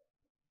 whatever.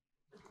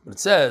 But it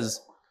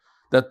says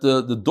that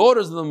the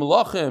daughters of the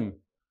Malachim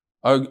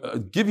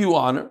give you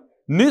honor.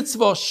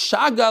 Nitzvah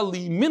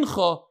shagali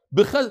mincha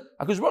b'ches.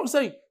 HaKadosh Baruch Hu is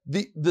saying,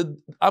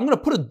 I'm going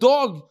to put a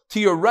dog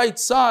to your right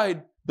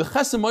side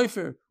b'chesem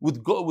oifer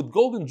with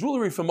golden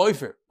jewelry from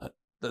oifer.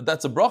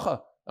 That's a bracha.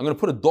 I'm going to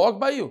put a dog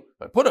by you.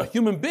 I put a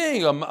human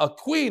being, a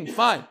queen,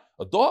 fine.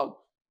 A dog.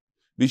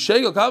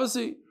 B'shegel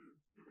kavasi.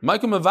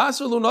 Micah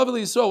mavaser lo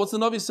navi Yisrael. What's the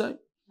Navi saying?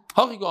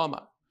 Hachi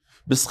go'amar.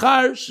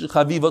 B'schar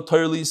chaviva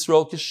Torah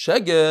Yisrael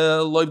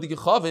k'shegel loiv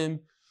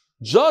dikechavim.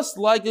 Just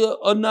like a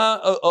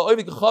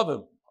oivik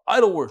chavim,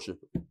 idol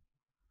worshiper,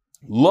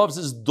 loves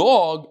his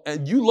dog,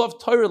 and you love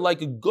Torah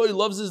like a guy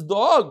loves his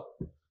dog.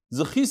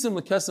 Zechisim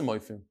lekesem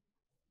oifim.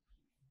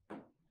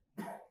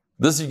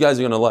 This you guys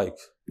are going to like.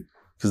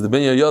 Because the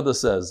Ben Yoda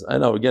says, I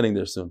know, we're getting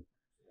there soon.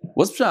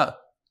 What's pshat?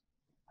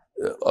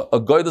 A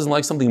guy doesn't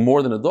like something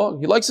more than a dog.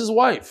 He likes his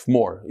wife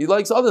more. He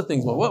likes other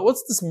things more.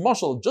 What's this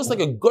mashal? Just like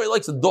a guy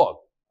likes a dog.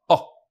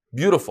 Oh,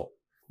 beautiful.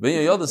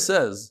 Ben Yoda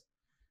says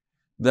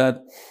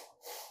that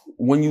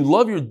when you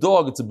love your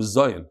dog, it's a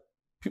bezayin.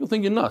 People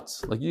think you're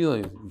nuts. Like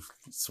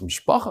it's from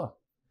shpacha.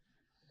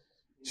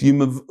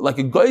 So like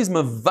a guy is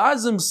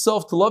mevaz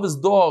himself to love his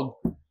dog.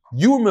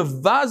 You are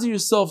mevaz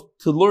yourself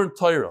to learn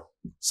Torah.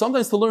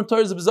 Sometimes to learn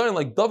Torah is a bezayin,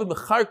 like David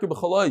mecharker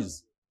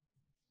b'chalayz.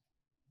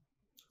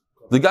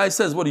 The guy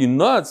says, "What are you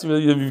nuts?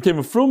 You became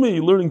a frummi.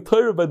 You're learning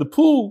Torah by the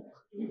pool."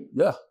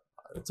 Yeah,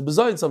 it's a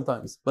bezayin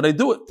sometimes, but I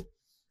do it,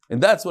 and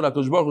that's what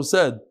HaKadosh Baruch Hu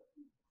said.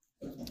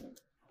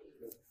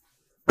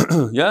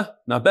 Yeah,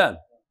 not bad.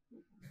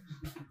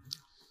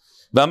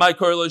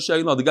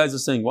 The guys are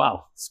saying,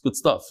 wow, it's good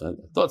stuff. I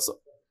thought so.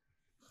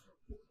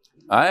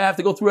 I have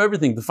to go through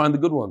everything to find the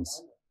good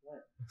ones.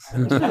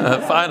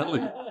 Finally.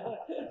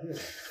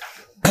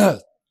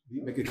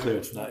 Make it clear,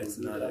 it's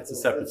a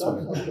separate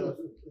swimming pool.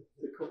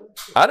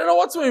 I don't know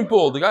what swimming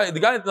pool. The guy,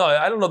 no,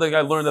 I don't know the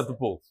guy learned at the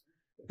pool.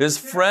 His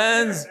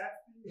friends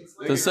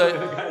to say.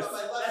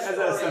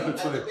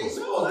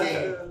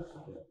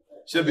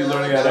 Should be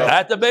learning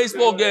at the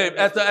baseball game,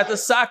 at the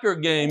soccer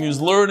game, he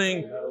was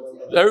learning.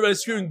 Everybody's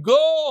screaming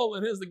goal,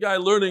 and here's the guy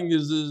learning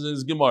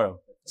his Gemara.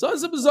 So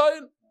it's a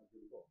bezayin.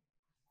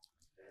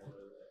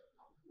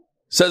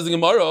 Says the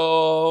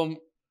Gemara,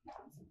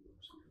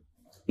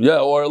 yeah,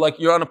 or like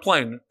you're on a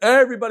plane.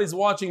 Everybody's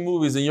watching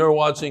movies, and you're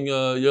watching.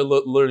 You're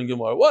learning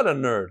Gemara. What a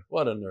nerd!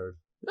 What a nerd!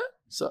 Yeah.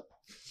 So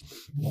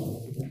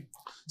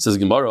says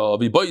Gemara,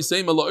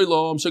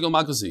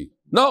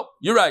 no,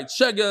 you're right.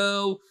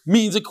 Shegel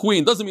means a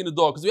queen, doesn't mean a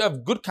dog, because we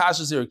have good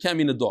kashas here. It can't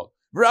mean a dog.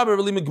 Rabbi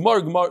Lima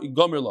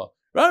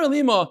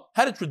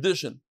had a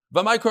tradition.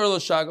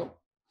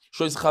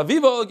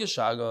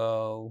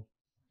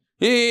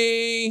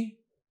 He,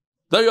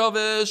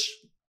 Daryavish,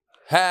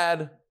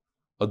 had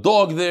a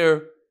dog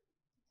there.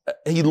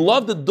 He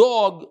loved the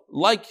dog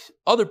like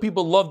other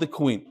people love the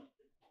queen.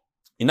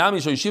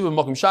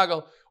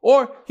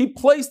 Or he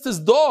placed his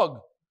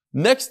dog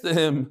next to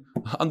him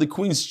on the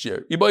queen's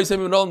chair. Here's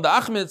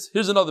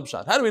another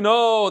pshat. How do we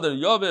know that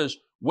Yavish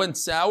went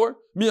sour?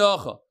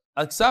 Miacha.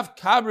 Aksaf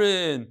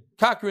kakrin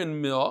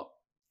mia.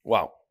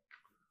 Wow.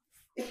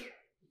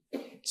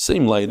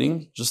 Same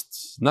lighting,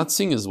 just not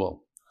seeing as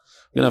well.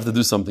 We're going to have to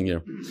do something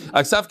here.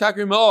 Aksaf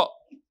kakrin mia.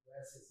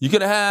 You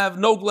can have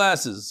no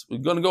glasses. We're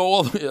going to go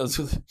all the way.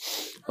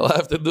 I'll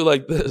have to do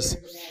like this.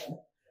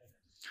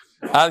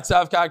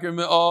 Aksaf kakrin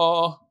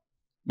mia.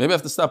 Maybe I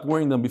have to stop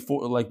wearing them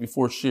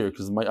before shear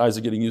because my eyes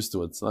are getting used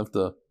to it. So I have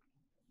to.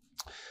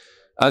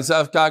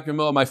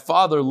 My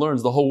father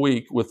learns the whole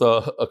week with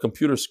a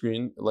computer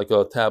screen, like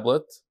a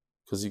tablet,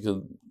 because he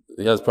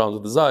has problems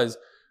with his eyes.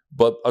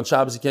 But on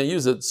Shabbos he can't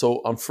use it.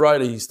 So on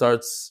Friday he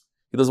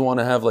doesn't want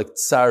to have like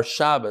Tsar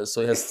Shabbos,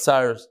 so he has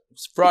Tsar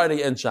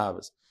Friday and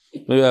Shabbos.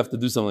 Maybe I have to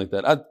do something like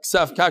that.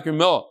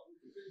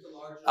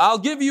 I'll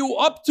give you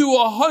up to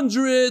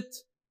 100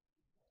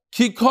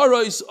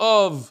 kikaros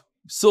of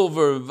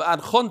silver,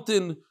 vad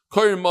chontin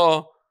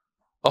korma,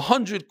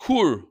 100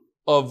 kur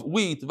of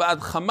wheat,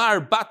 vad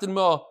chamar batin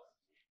ma,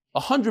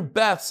 100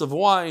 baths of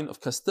wine of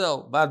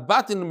Castel, vad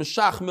batin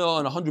meshach mil,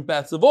 and 100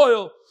 baths of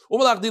oil.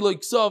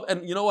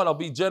 And you know what? I'll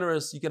be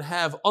generous. You can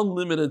have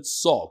unlimited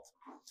salt.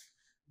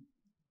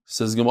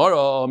 Says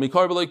Gemara,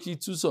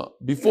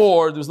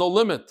 before there was no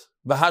limit.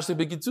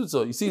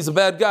 You see, he's a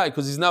bad guy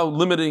because he's now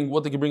limiting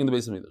what they can bring in the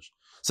base of Mikdash.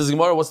 Says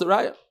Gemara, what's the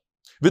raya?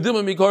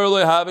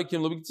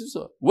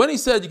 When he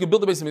said you can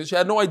build the base of Mikdash, he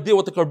had no idea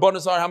what the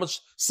karbanos are, how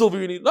much silver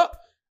you need. No.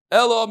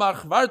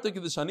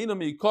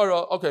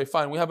 Okay,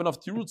 fine. We have enough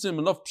tirutzim,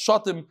 enough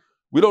pshatim.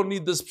 We don't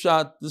need this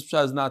pshat. This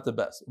pshat is not the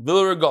best.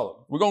 We're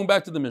going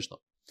back to the Mishnah.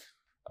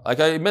 Like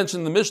I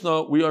mentioned, the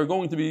Mishnah, we are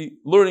going to be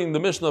learning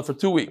the Mishnah for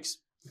 2 weeks.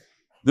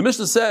 The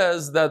Mishnah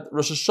says that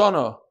Rosh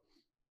Hashanah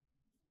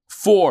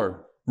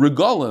for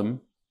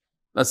Regalim,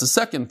 that's the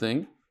second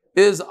thing,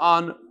 is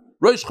on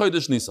Rosh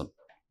Chodesh Nisan.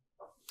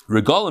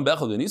 Regalim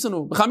b'echad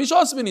v'nisanu, b'chamish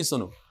aseh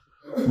v'nisanu.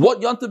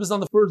 What Yantiv is on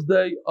the first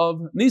day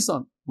of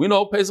Nisan? We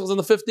know Pesach is on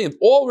the 15th.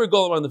 All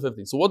regalim are on the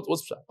 15th. So what's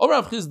Pshat? Oh,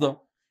 Rav Chizda,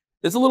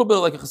 it's a little bit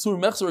like a Chasur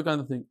Mechzer kind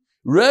of thing.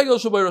 Regel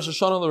Shabbai Rosh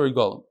Hashanah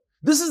Regalim.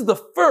 This is the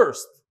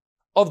first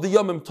of the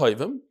Yomim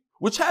Tovim,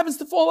 which happens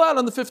to fall out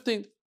on the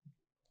 15th.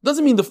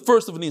 Doesn't mean the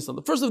first of Nisan,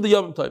 the first of the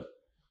Yomim Tovim.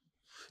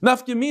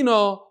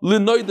 Nafkimino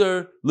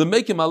linoider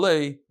lemekim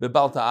alei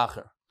bebal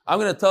ta'acher. I'm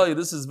going to tell you,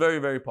 this is very,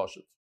 very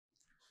pashut.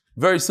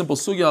 Very simple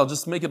sugya. I'll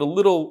just make it a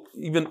little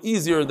even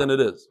easier than it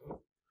is.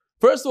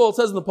 First of all, it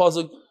says in the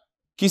pasuk,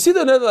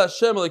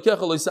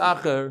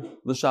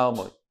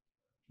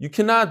 you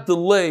cannot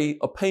delay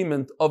a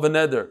payment of a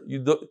neder.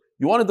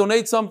 You want to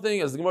donate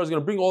something, as the Gemara is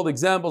going to bring all the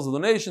examples of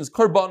donations,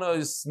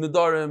 karbanos,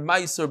 nedarim,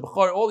 meiser,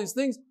 bechar, all these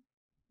things.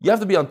 You have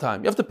to be on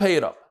time. You have to pay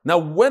it up. Now,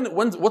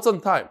 what's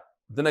on time?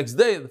 The next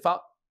day, it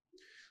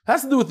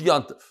has to do with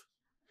Yantif.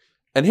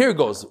 And here it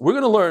goes. We're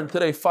going to learn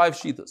today 5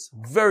 shitas.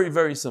 Very,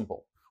 very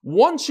simple.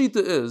 One shita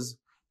is,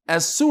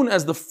 as soon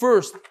as the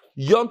first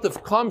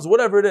Yontif comes,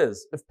 whatever it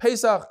is, if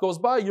Pesach goes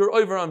by, you're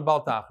over on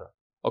Bal Tacher.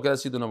 Okay,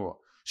 that's shita number 1.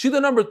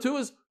 Shita number 2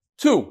 is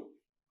 2.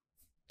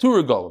 2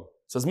 regalim. It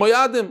says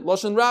Moyadim,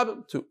 Loshen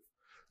Rabbim, 2.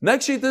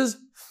 Next shita is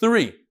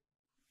 3.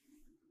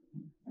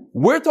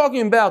 We're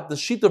talking about the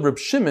shita of Reb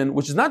Shimon,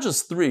 which is not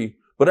just 3,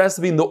 but it has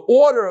to be in the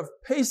order of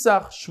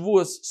Pesach,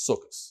 Shavuos,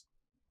 Sukkos.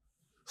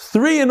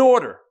 3 in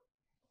order.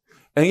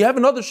 And you have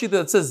another shita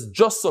that says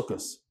just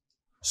Sukkos.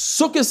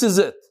 Sukkos is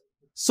it.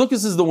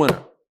 Sukkos is the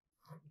winner.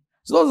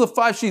 So those are the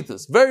 5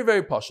 shitas. Very,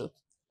 very pashut.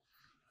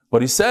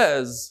 But he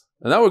says,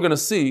 and now we're going to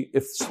see,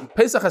 if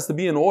Pesach has to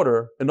be in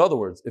order, in other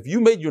words, if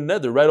you made your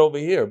neder right over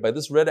here, by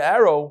this red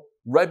arrow,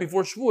 right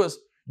before Shavuos,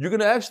 you're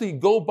going to actually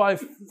go by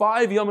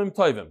 5 Yomim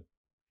Tovim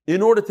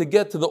in order to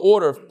get to the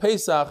order of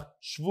Pesach,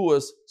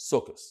 Shavuos,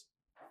 Sukkos.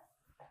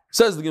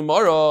 Says the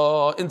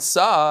Gemara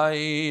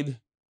inside.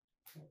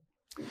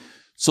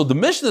 So the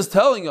Mishnah is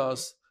telling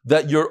us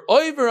that you're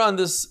over on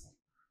this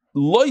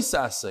lois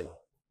asay.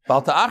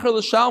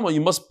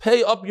 You must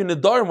pay up your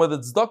nedarim, whether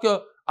it's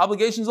tzedakah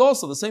obligations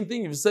also. The same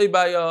thing if you say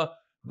by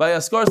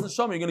askaras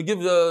neshama, you're going to give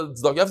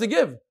tzedakah. You have to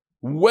give.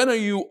 When are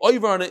you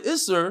over on an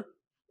iser?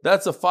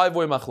 That's a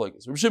 5-way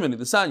machlokes. Reb Shimon, the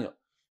Sanya.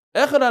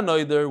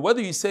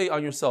 Whether you say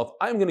on yourself,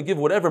 I'm going to give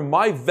whatever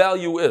my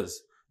value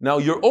is. Now,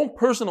 your own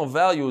personal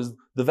value is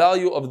the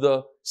value of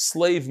the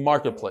slave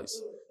marketplace.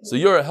 So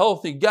you're a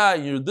healthy guy,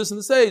 you're this and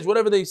this age,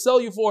 whatever they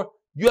sell you for,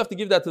 you have to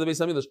give that to the Beis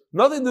HaMikdash.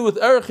 Nothing to do with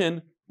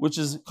Erechin, which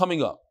is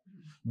coming up.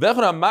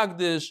 Vechra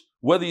Magdish,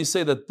 whether you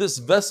say that this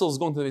vessel is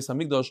going to the Beis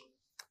HaMikdash,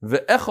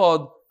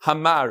 ve'echad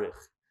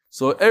hamarich.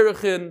 So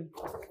Erechin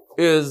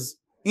is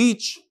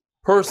each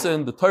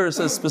person, the Torah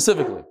says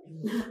specifically.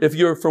 If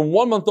you're from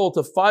 1 month old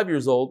to 5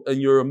 years old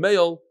and you're a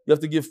male, you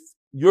have to give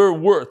your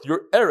worth,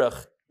 your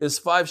erech is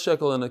 5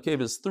 shekel and a cave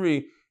is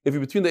 3. If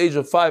you're between the age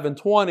of 5 and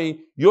 20,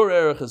 your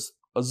erech is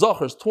a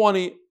zachar is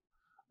 20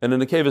 and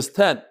in a cave is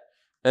 10.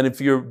 And if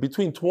you're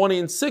between 20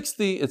 and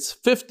 60, it's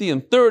 50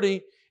 and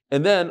 30.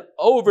 And then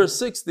over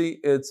 60,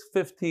 it's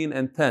 15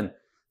 and 10.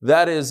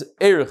 That is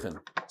erechin.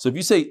 So if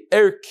you say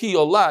erki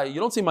olai, you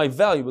don't say my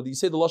value, but you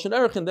say the lashon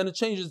erechin, then it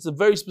changes. It's a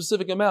very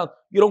specific amount.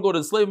 You don't go to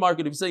the slave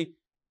market. If you say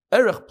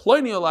erech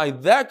ploini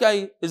olai, that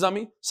guy is on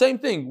me. Same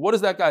thing. What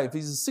is that guy? If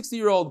he's a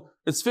 60-year-old,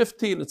 it's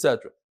 15,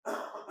 etc.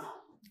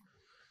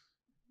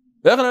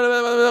 So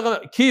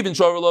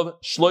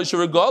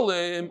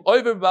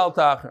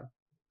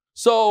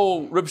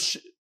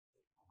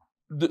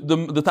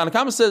the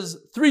Tanakhama says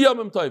 3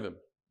 Yomim Tovim.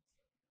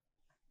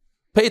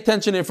 Pay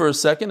attention here for a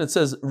second. It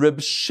says Reb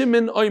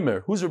Shimon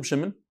Omer. Who's Reb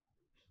Shimon?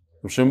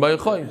 Reb Shimon Bar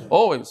Yochai.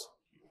 Always.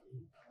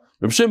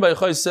 Reb Shimon Bar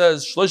Yochai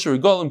says Shloisha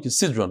Regalim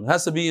Kisidron. It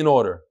has to be in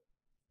order.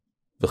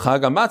 The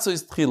Chag HaMatzos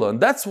is Tchila.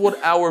 And that's what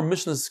our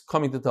Mishnah is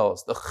coming to tell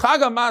us. The Chag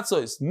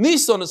HaMatzos,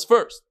 Nisan is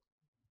first.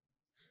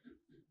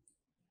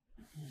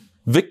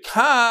 And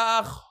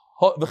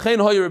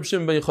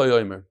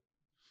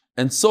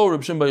so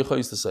Reb Shimon Bar Yochai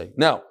used to say.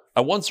 Now,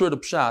 I once heard a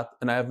pshat,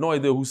 and I have no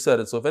idea who said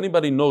it, so if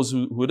anybody knows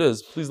who it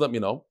is, please let me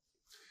know.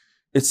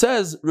 It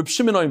says Reb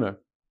Shimon Omer,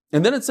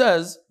 and then it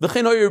says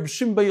V'chein hoyer Reb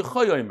Shimon Bar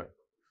Yochai Omer.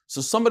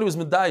 So somebody was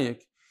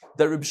medayik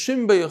that Reb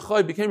Shimon Bar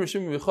Yochai became Reb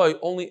Shimon Bar Yochai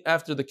only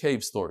after the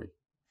cave story.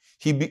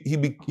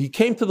 He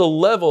came to the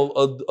level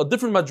of a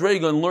different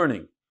madrega in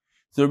learning.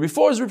 So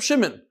before is Reb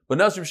Shimon, but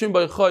now it's Reb Shimon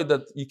Bar Yochai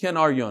that you can't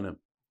argue on him.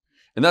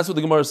 And that's what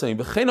the Gemara is saying.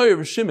 V'chein hoyer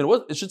Reb Shimon.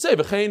 What it should say?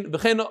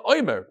 V'chein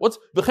Omer. What's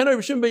V'chein hoyer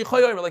Reb Shimon Bar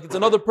Yochai Omer? Like it's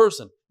another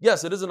person.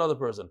 Yes, it is another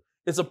person.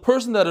 It's a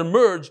person that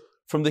emerged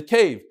from the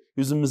cave. He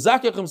was a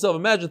mezakech himself.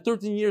 Imagine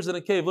 13 years in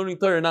a cave learning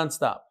Torah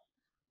non-stop.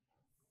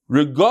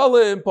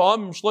 Regalim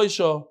pa'amim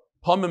shloisha,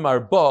 pa'amim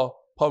arba,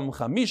 pa'amim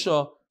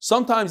chamisha.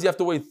 Sometimes you have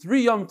to wait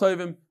 3 Yom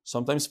Tovim,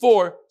 sometimes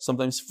 4,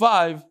 sometimes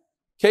 5.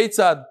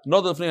 Keitzad,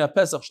 nodal l'fnei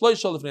ha'pesach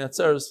shloisha, l'fnei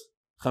ha'tzeres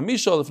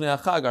chamisha, l'fnei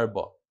ha'chag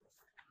arba.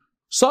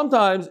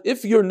 Sometimes,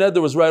 if your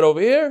neder was right over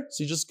here,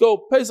 so you just go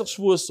Pesach,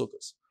 Shavuos,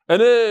 Sukkos.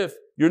 And if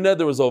your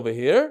neder was over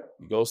here,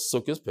 you go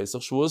Sukkos,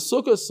 Pesach, Shavuos,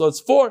 Sukkos. So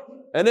it's 4.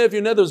 And if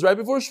your neder was right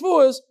before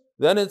Shavuos,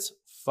 then it's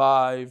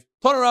 5.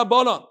 Tana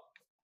Rabbanan.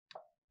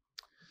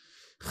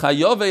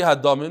 Chayove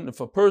hadamin, if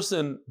a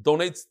person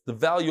donates the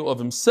value of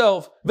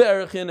himself,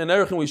 ve'erichin and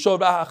erichin, we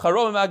showed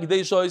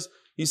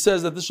he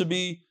says that this should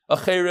be a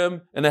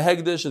cherem and a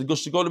hegdish, and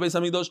should go to Beis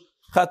Hamikdash.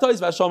 Chatois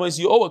v'ashamayis,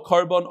 you owe a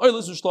carbon,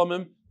 oilus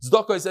u'shlamim,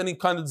 tzedakah is any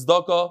kind of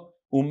tzedakah,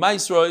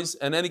 u'maisrois,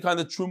 and any kind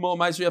of truma,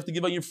 maisro you have to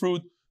give on your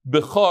fruit,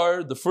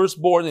 bechar, the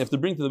firstborn, you have to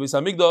bring to the Beis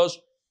Hamikdash,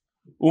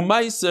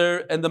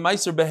 u'maiser, and the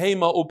maiser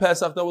behema,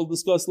 u'pesach, that we'll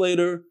discuss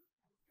later.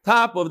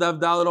 Top of the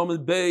Avdalat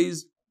Omid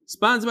Beis,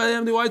 sponsored by the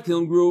MD White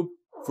Hilm Group.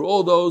 For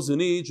all those who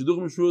need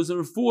Shidduchim Shruas and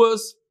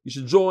Refuas, you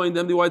should join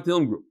the MD White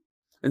Hilm Group.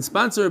 And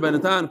sponsored by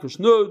Natan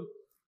Kushnud,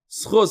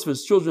 Schos for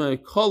his children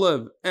like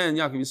Kalev and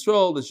Yaakov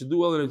Yisrael, that should do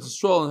well in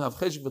Yisrael and have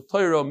Cheshik for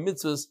Torah,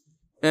 mitzvahs,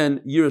 and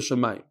Yiras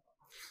Shamayim.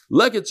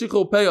 Leket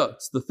Chicho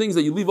Peyot, the things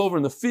that you leave over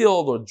in the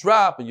field or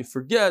drop and you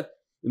forget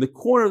in the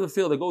corner of the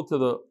field, they go to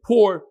the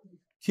poor.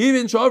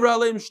 Kivin Shavra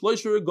Aleim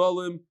Shloisher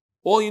Regalim.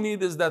 All you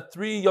need is that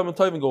 3 Yom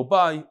Tovim go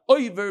by.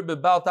 Oiver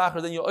bebal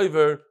tacher, then you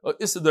over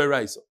Isidor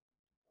Raisa.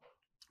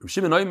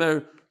 Shimon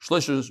Oimer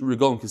Shloisher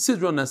Regalim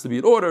Kisidron has to be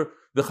in order.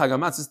 The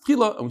Chagamatz is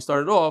Tchila, and we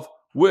started off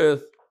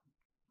with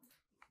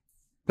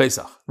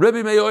Pesach.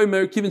 Rebbe Meir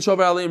Oimer Kivin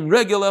Shavra Aleim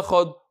Regel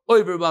Echad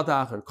Oiver bebal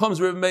tacher.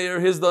 Comes Rebbe Meir.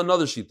 Here's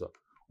another shita.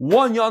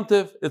 1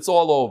 Yontif, it's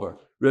all over.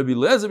 Rebbe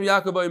Lezer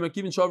Yaakov Oimer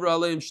Kivin Shavra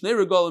Aleim Shnei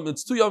Regalim.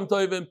 It's 2 Yom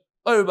Tovim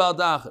Oiver bebal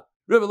tacher.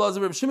 Rebbe Lazar,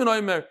 Rebbe Shimon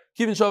Oimer,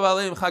 Kivin Shav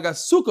Aleim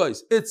Chagas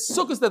Sukkos. It's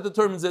Sukkos that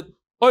determines it.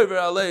 Oiver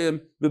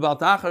Aleim Bibal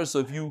Tacher. So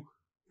if you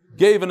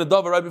gave an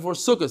Adava right before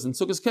Sukkos and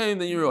Sukkos came,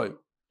 then you're Oiver.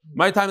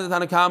 My time in the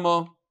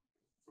Tanakama.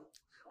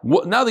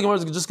 Now the Gemara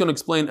is just going to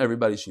explain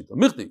everybody's shita.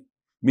 Michti.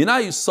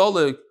 Minayu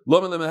Solik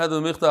Lomelem Ahead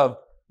of the Michtav.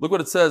 Look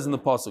what it says in the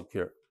pasuk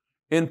here.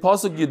 In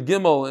pasuk Yud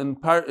Gimel in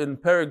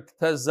Perek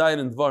Tes Zayin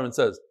and Dvar, it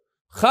says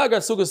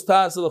Chagas Sukkos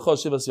Tas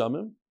L'Chos Shivas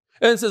Yamim.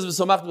 And it says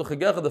V'Samach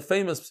B'Chagecha, the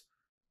famous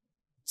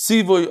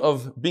Sivoy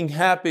of being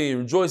happy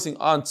and rejoicing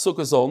on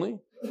Sukkot only.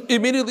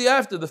 Immediately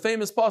after the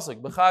famous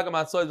pasuk,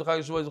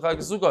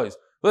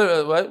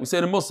 we say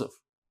it in Musaf.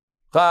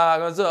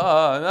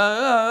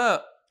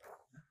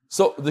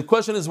 So the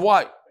question is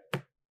why?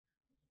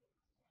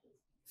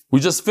 We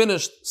just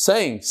finished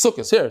saying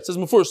Sukkot here. It says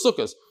before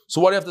Sukkot.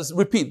 So why do you have to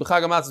repeat?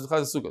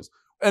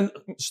 And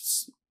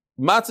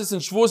Matzis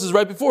and Shavuos is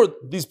right before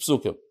these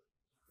psukim.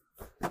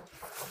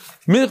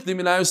 It's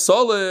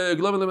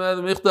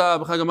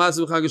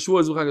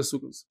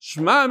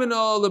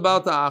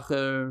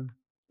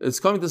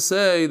coming to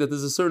say that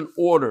there's a certain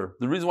order.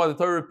 The reason why the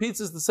Torah repeats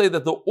is to say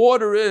that the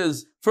order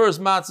is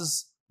first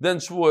Matzos, then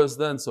Shavuos,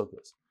 then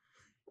Sukkot.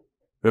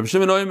 Reb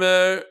Shimon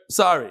Oimer,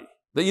 sorry,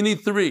 that you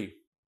need 3.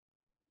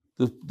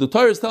 The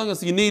Torah is telling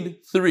us you need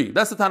 3.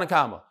 That's the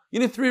Tanakama. You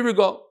need 3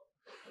 regal.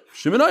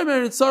 Shimon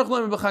Oimer, Nitzarch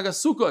Loimer b'Chagas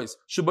Sukkos,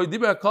 Shebay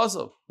Diber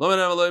HaKosov,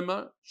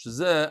 Loimer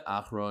Shezeh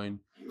Achroin.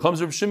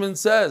 Comes Reb Shimon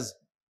says,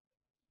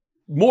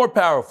 more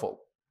powerful.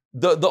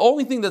 The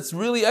only thing that's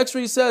really extra,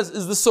 he says,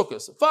 is the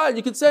Sukkos. Fine,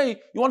 you could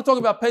say, you want to talk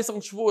about Pesach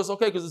and Shavuos,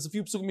 okay, because it's a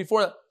few psukim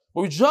before that.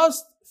 But we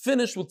just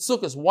finished with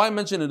Sukkos. Why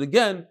mention it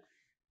again?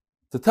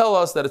 To tell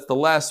us that it's the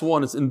last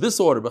one. It's in this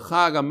order.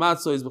 B'chag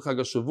HaMatzos, b'chag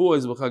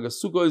HaShavuos, b'chag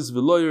HaSukkos,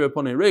 v'lo yireh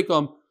ponei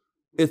reikam.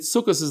 It's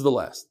Sukkos is the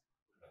last.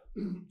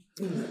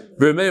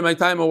 Remeir, my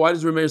time, why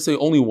does Remeir say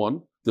only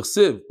one?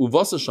 D'chsiv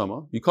uvasa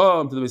shama. You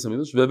come to the Beis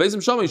Hamikdash.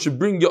 Ve'vezim shama. You should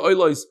bring your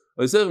oilos.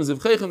 Oisechem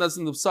zivchechem. That's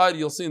in the side.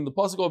 You'll see in the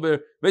pasuk over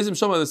there. Ve'vezim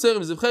shama.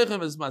 Oisechem zivchechem.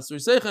 V'zmasri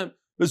sechem.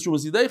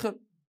 V'ztrumas yidechem.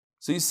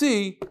 So you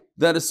see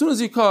that as soon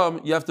as you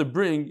come, you have to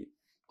bring.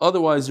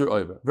 Otherwise, you're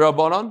over.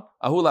 V'rabanan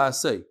ahula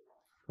asay.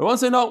 Rabbanan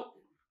say no.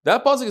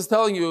 That pasuk is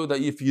telling you that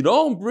if you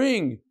don't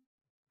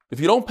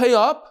pay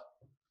up,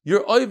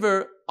 you're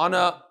over on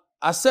a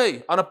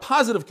asay, on a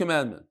positive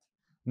commandment.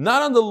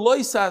 Not on the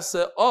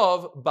loisase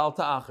of Bal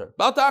Ta'acher.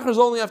 Bal Ta'acher is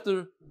only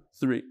after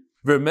 3.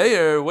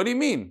 Vermeyer, what do you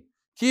mean?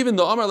 Even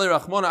the Amar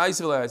le'Rachmana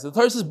Aisiv, the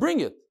Torah says bring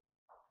it,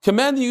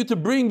 commanding you to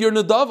bring your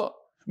nadava.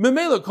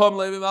 Memela kom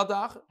le'Bal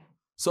Ta'acher.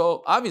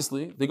 So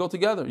obviously they go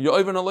together. You're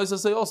over on a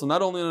loisase also,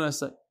 not only on an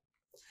asay.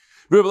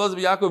 Rabbi Elazar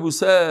Yaakov, who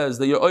says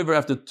that you're over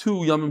after 2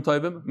 Yomim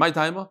Tovim, my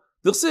timer.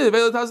 D'chsiv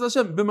Eilot Hazal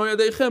Hashem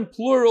b'moyadechem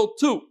plural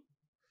 2.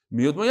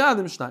 Miyut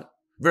moyadim shnai.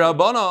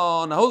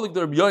 V'Rabbanan aholik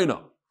der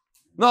b'yoina.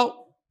 No.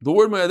 The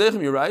word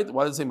Mayadechem, you're right.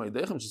 Why does it say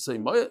Mayadechem? It should say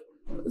Mayad.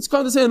 It's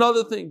kind of say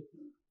another thing.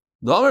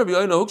 There's a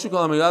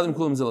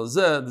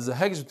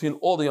hegesh between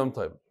all the Yom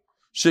Tov.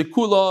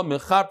 Shekula,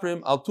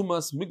 Mechaprim,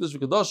 Altumas, Mikdash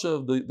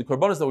V'Kadoshev, the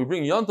Karbanos that we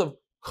bring in Yom Tov,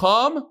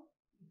 come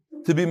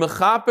to be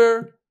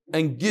Mechaper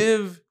and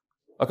give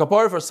a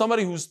kapara for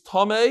somebody who's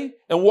Tameh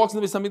and walks in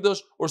the Beis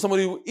Hamikdash, or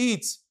somebody who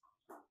eats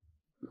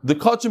the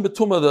Kachim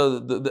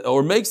Betuma,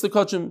 or makes the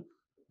Kachim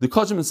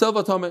itself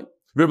a Tameh.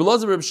 Rebbe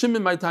Elazar, Rebbe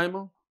Shimon, my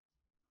timer.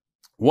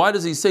 Why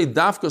does he say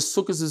Dafka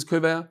Sukkos is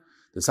Kovea?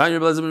 The sign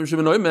of Elazar ben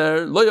Shimon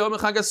Oimer Lo Yom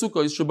Chagas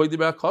Sukkos Shebay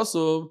Diber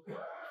HaKosov.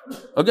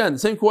 Again,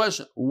 same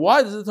question.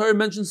 Why does the Torah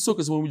mention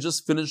Sukkos when we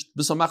just finished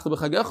B'Samachta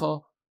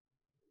B'Chagecha?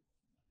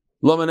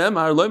 Lo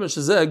Menemar Lo Yom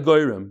Shezeh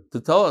Goyrem, to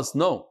tell us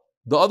no,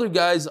 the other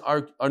guys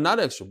are not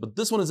extra, but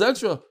this one is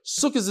extra.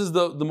 Sukkos is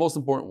the most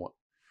important one.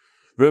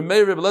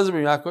 Remei Rebbe Elazar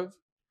ben Yaakov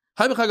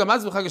For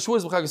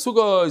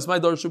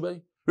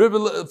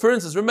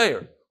instance,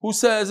 Remeir, who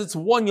says it's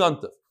one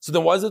Yontif. So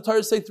then why does the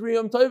Torah say 3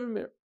 Yom Tovim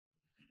here?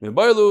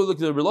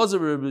 Look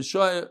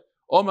at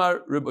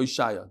Omar Rabbi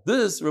Shaya.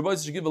 This Rabbi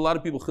should give a lot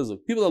of people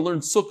chizuk. People that learn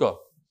Sukkah,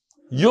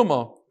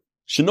 Yuma,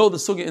 should know the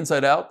Sukkah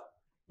inside out.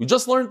 We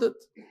just learned it.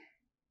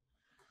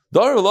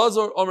 Dar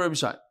Elazar Omar Rabbi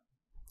Shaya.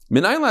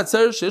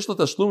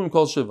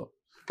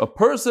 A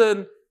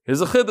person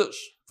is a chiddush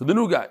for the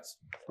new guys.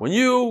 When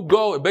you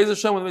go, Beis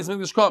Hashem, when the Beis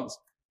Hamikdash comes,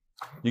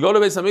 you go to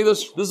Beis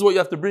Hamikdash, this is what you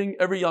have to bring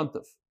every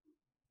Yontif.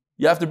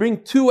 You have to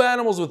bring 2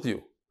 animals with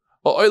you.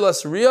 A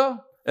oilas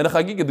riyah and a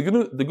chagiga.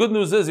 The good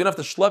news is you don't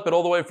have to schlep it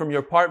all the way from your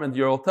apartment to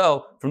your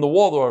hotel, from the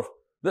Waldorf.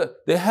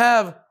 They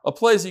have a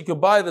place you can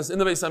buy this in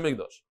the Beis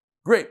Hamikdash.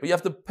 Great, but you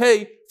have to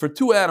pay for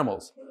 2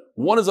 animals.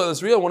 One is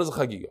oilas riyah, one is a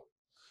chagiga.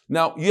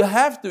 Now, you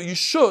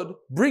should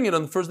bring it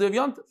on the first day of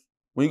Yontif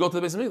when you go to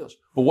the Beis Hamikdash.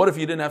 But what if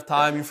you didn't have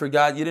time, you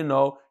forgot, you didn't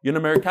know, you're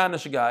an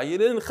Amerikanish guy, you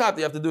didn't chat,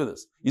 you have to do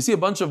this. You see a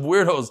bunch of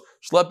weirdos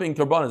schlepping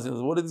karbanas.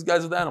 What are these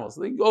guys with animals?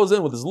 He goes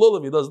in with his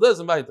lulav, he does this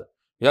and baita.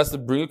 He has to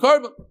bring a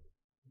carbon.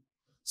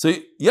 So,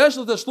 yesh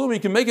l'tashlum, you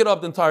can make it up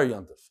the entire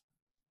Yontif.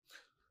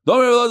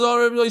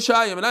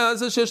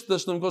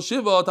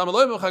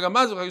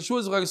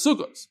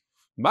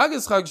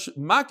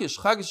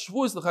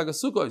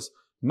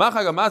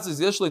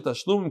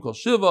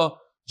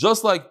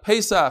 Just like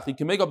Pesach, you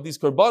can make up these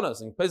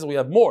korbanos. In Pesach we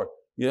have more.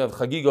 You have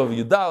Chagiga of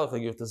Yudal,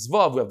 Chagiga of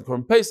Tezvav, we have the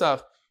Korban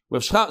Pesach, we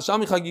have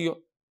Shami Chagiga.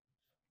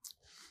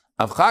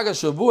 Av Chag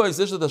HaShavuos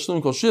Yesh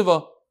L'Tashlum Kol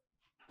Shiva,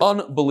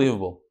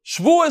 unbelievable.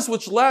 Shavuos,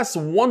 which lasts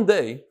one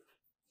day,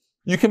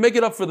 you can make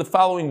it up for the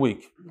following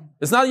week.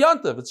 It's not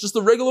Yontif, it's just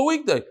a regular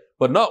weekday.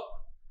 But no,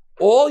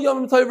 all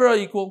Yom Tovim are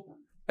equal,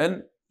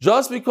 and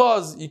just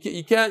because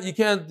you can't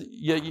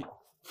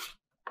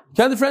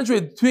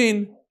differentiate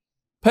between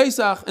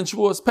Pesach and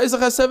Shavuos. Pesach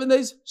has 7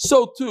 days,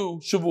 so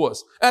too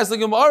Shavuos. Ask the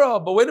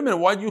Gemara, but wait a minute,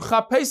 why do you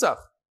chap Pesach?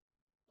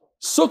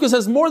 Sukkot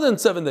has more than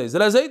 7 days,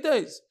 it has 8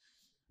 days.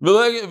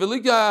 Says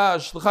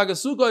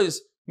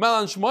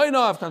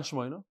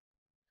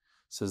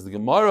the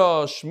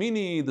Gemara,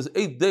 Shmini, this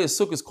 8th day of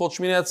Sukkot is called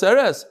Shmini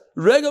Atzeres.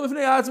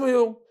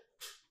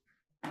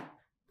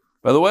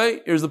 By the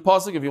way, here's the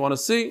pasuk if you want to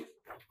see.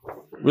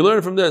 We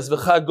learn from this.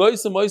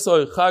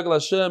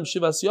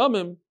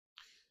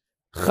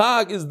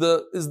 Chag is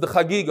the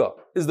chagiga,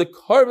 is the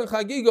korban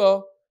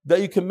chagiga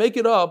that you can make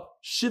it up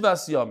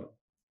shivas yamim.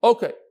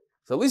 Okay,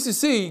 so at least you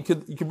see you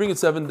can bring it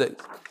 7 days.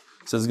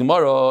 Says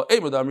Gemara, what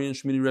does it mean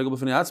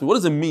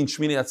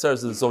Shmini Atzeres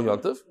is its own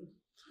yontif?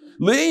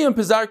 Le'iyam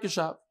pizar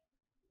kishav.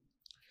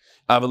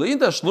 Avalein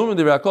tashlumim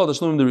de'rakol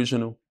tashlumim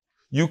de'rishonu.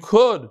 You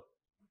could.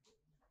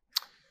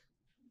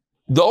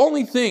 The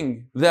only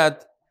thing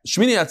that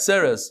Shmini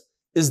Atzeres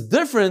is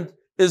different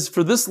is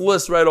for this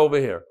list right over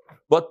here.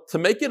 But to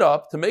make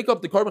up the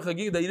korban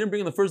chagiga that you didn't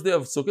bring on the first day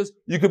of Sukkot,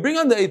 you could bring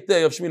on the 8th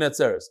day of Shmini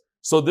Atzeres.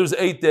 So there's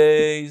 8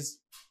 days.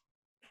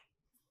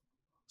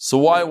 So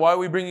why are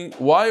we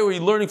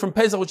learning from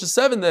Pesach, which is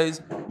 7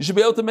 days? You should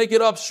be able to make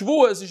it up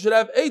Shavuos. You should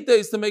have 8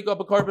 days to make up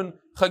a korban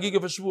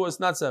chagiga for Shavuos,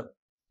 not 7.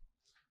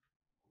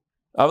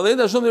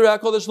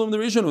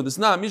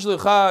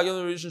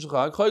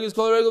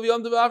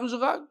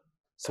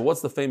 So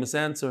what's the famous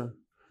answer?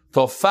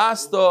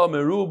 Tofasta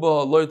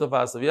meruba loy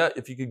tofasta. Yeah,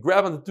 if you could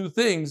grab onto 2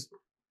 things,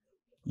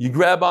 you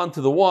grab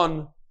onto the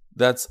one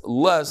that's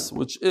less,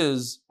 which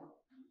is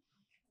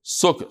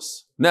Sukkot.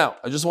 Now,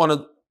 I just want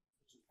to,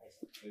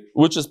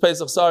 which is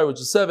Pesach, which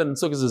is 7, and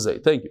Sukkot is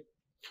 8. Thank you.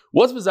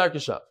 What's Bizar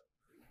Kishav?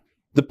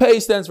 The Pei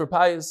stands for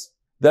pious.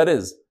 That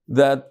is,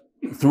 that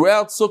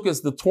throughout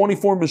Sukkot, the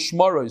 24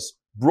 Mishmaros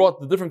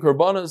brought the different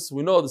Karbanas.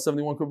 We know the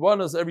 71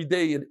 Karbanas. Every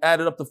day it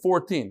added up to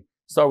 14.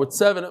 Start with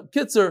 7.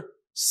 Kitzer,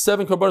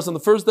 7 Karbanas on the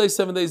first day,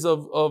 7 days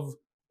of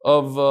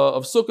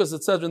Sukkot,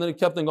 etc. And then it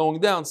kept on going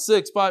down.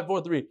 6, 5,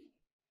 4, 3.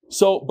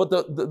 So, but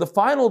the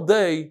final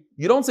day,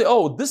 you don't say,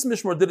 oh, this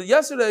Mishmar did it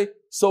yesterday,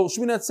 so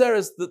Shmini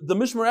Atzeres, the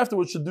Mishmar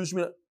afterwards should do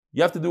Shmini.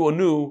 You have to do a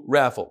new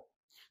raffle.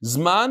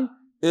 Zman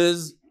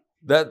is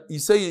that you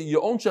say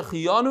your own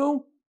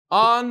Shechiyanu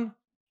on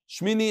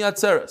Shmini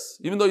Atzeres.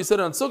 Even though you said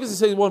it on Sukkot, you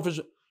say one for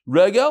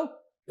Regel,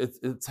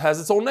 it has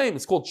its own name.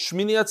 It's called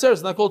Shmini Atzeres,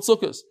 it's not called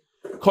Sukkot.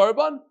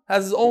 Karban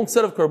has his own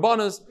set of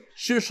karbanas.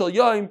 Shir Shal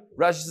Yaim,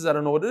 Rashi says, I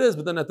don't know what it is,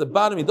 but then at the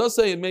bottom he does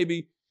say it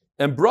maybe.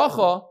 And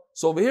bracha,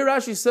 so over here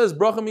Rashi says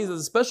bracha means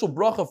there's a special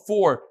bracha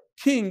for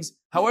kings.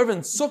 However, in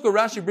Sukkah,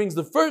 Rashi brings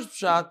the first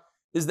shot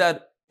is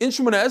that in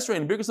Shemoneh Esrei,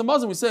 in Birkas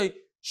Hamazon, we say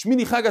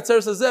Shmini Chag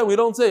Atzeres Hazeh, we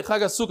don't say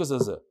Chag HaSukkos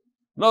Hazeh.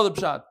 Another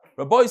pshat.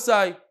 Rabbi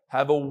Isai,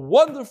 have a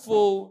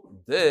wonderful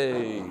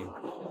day.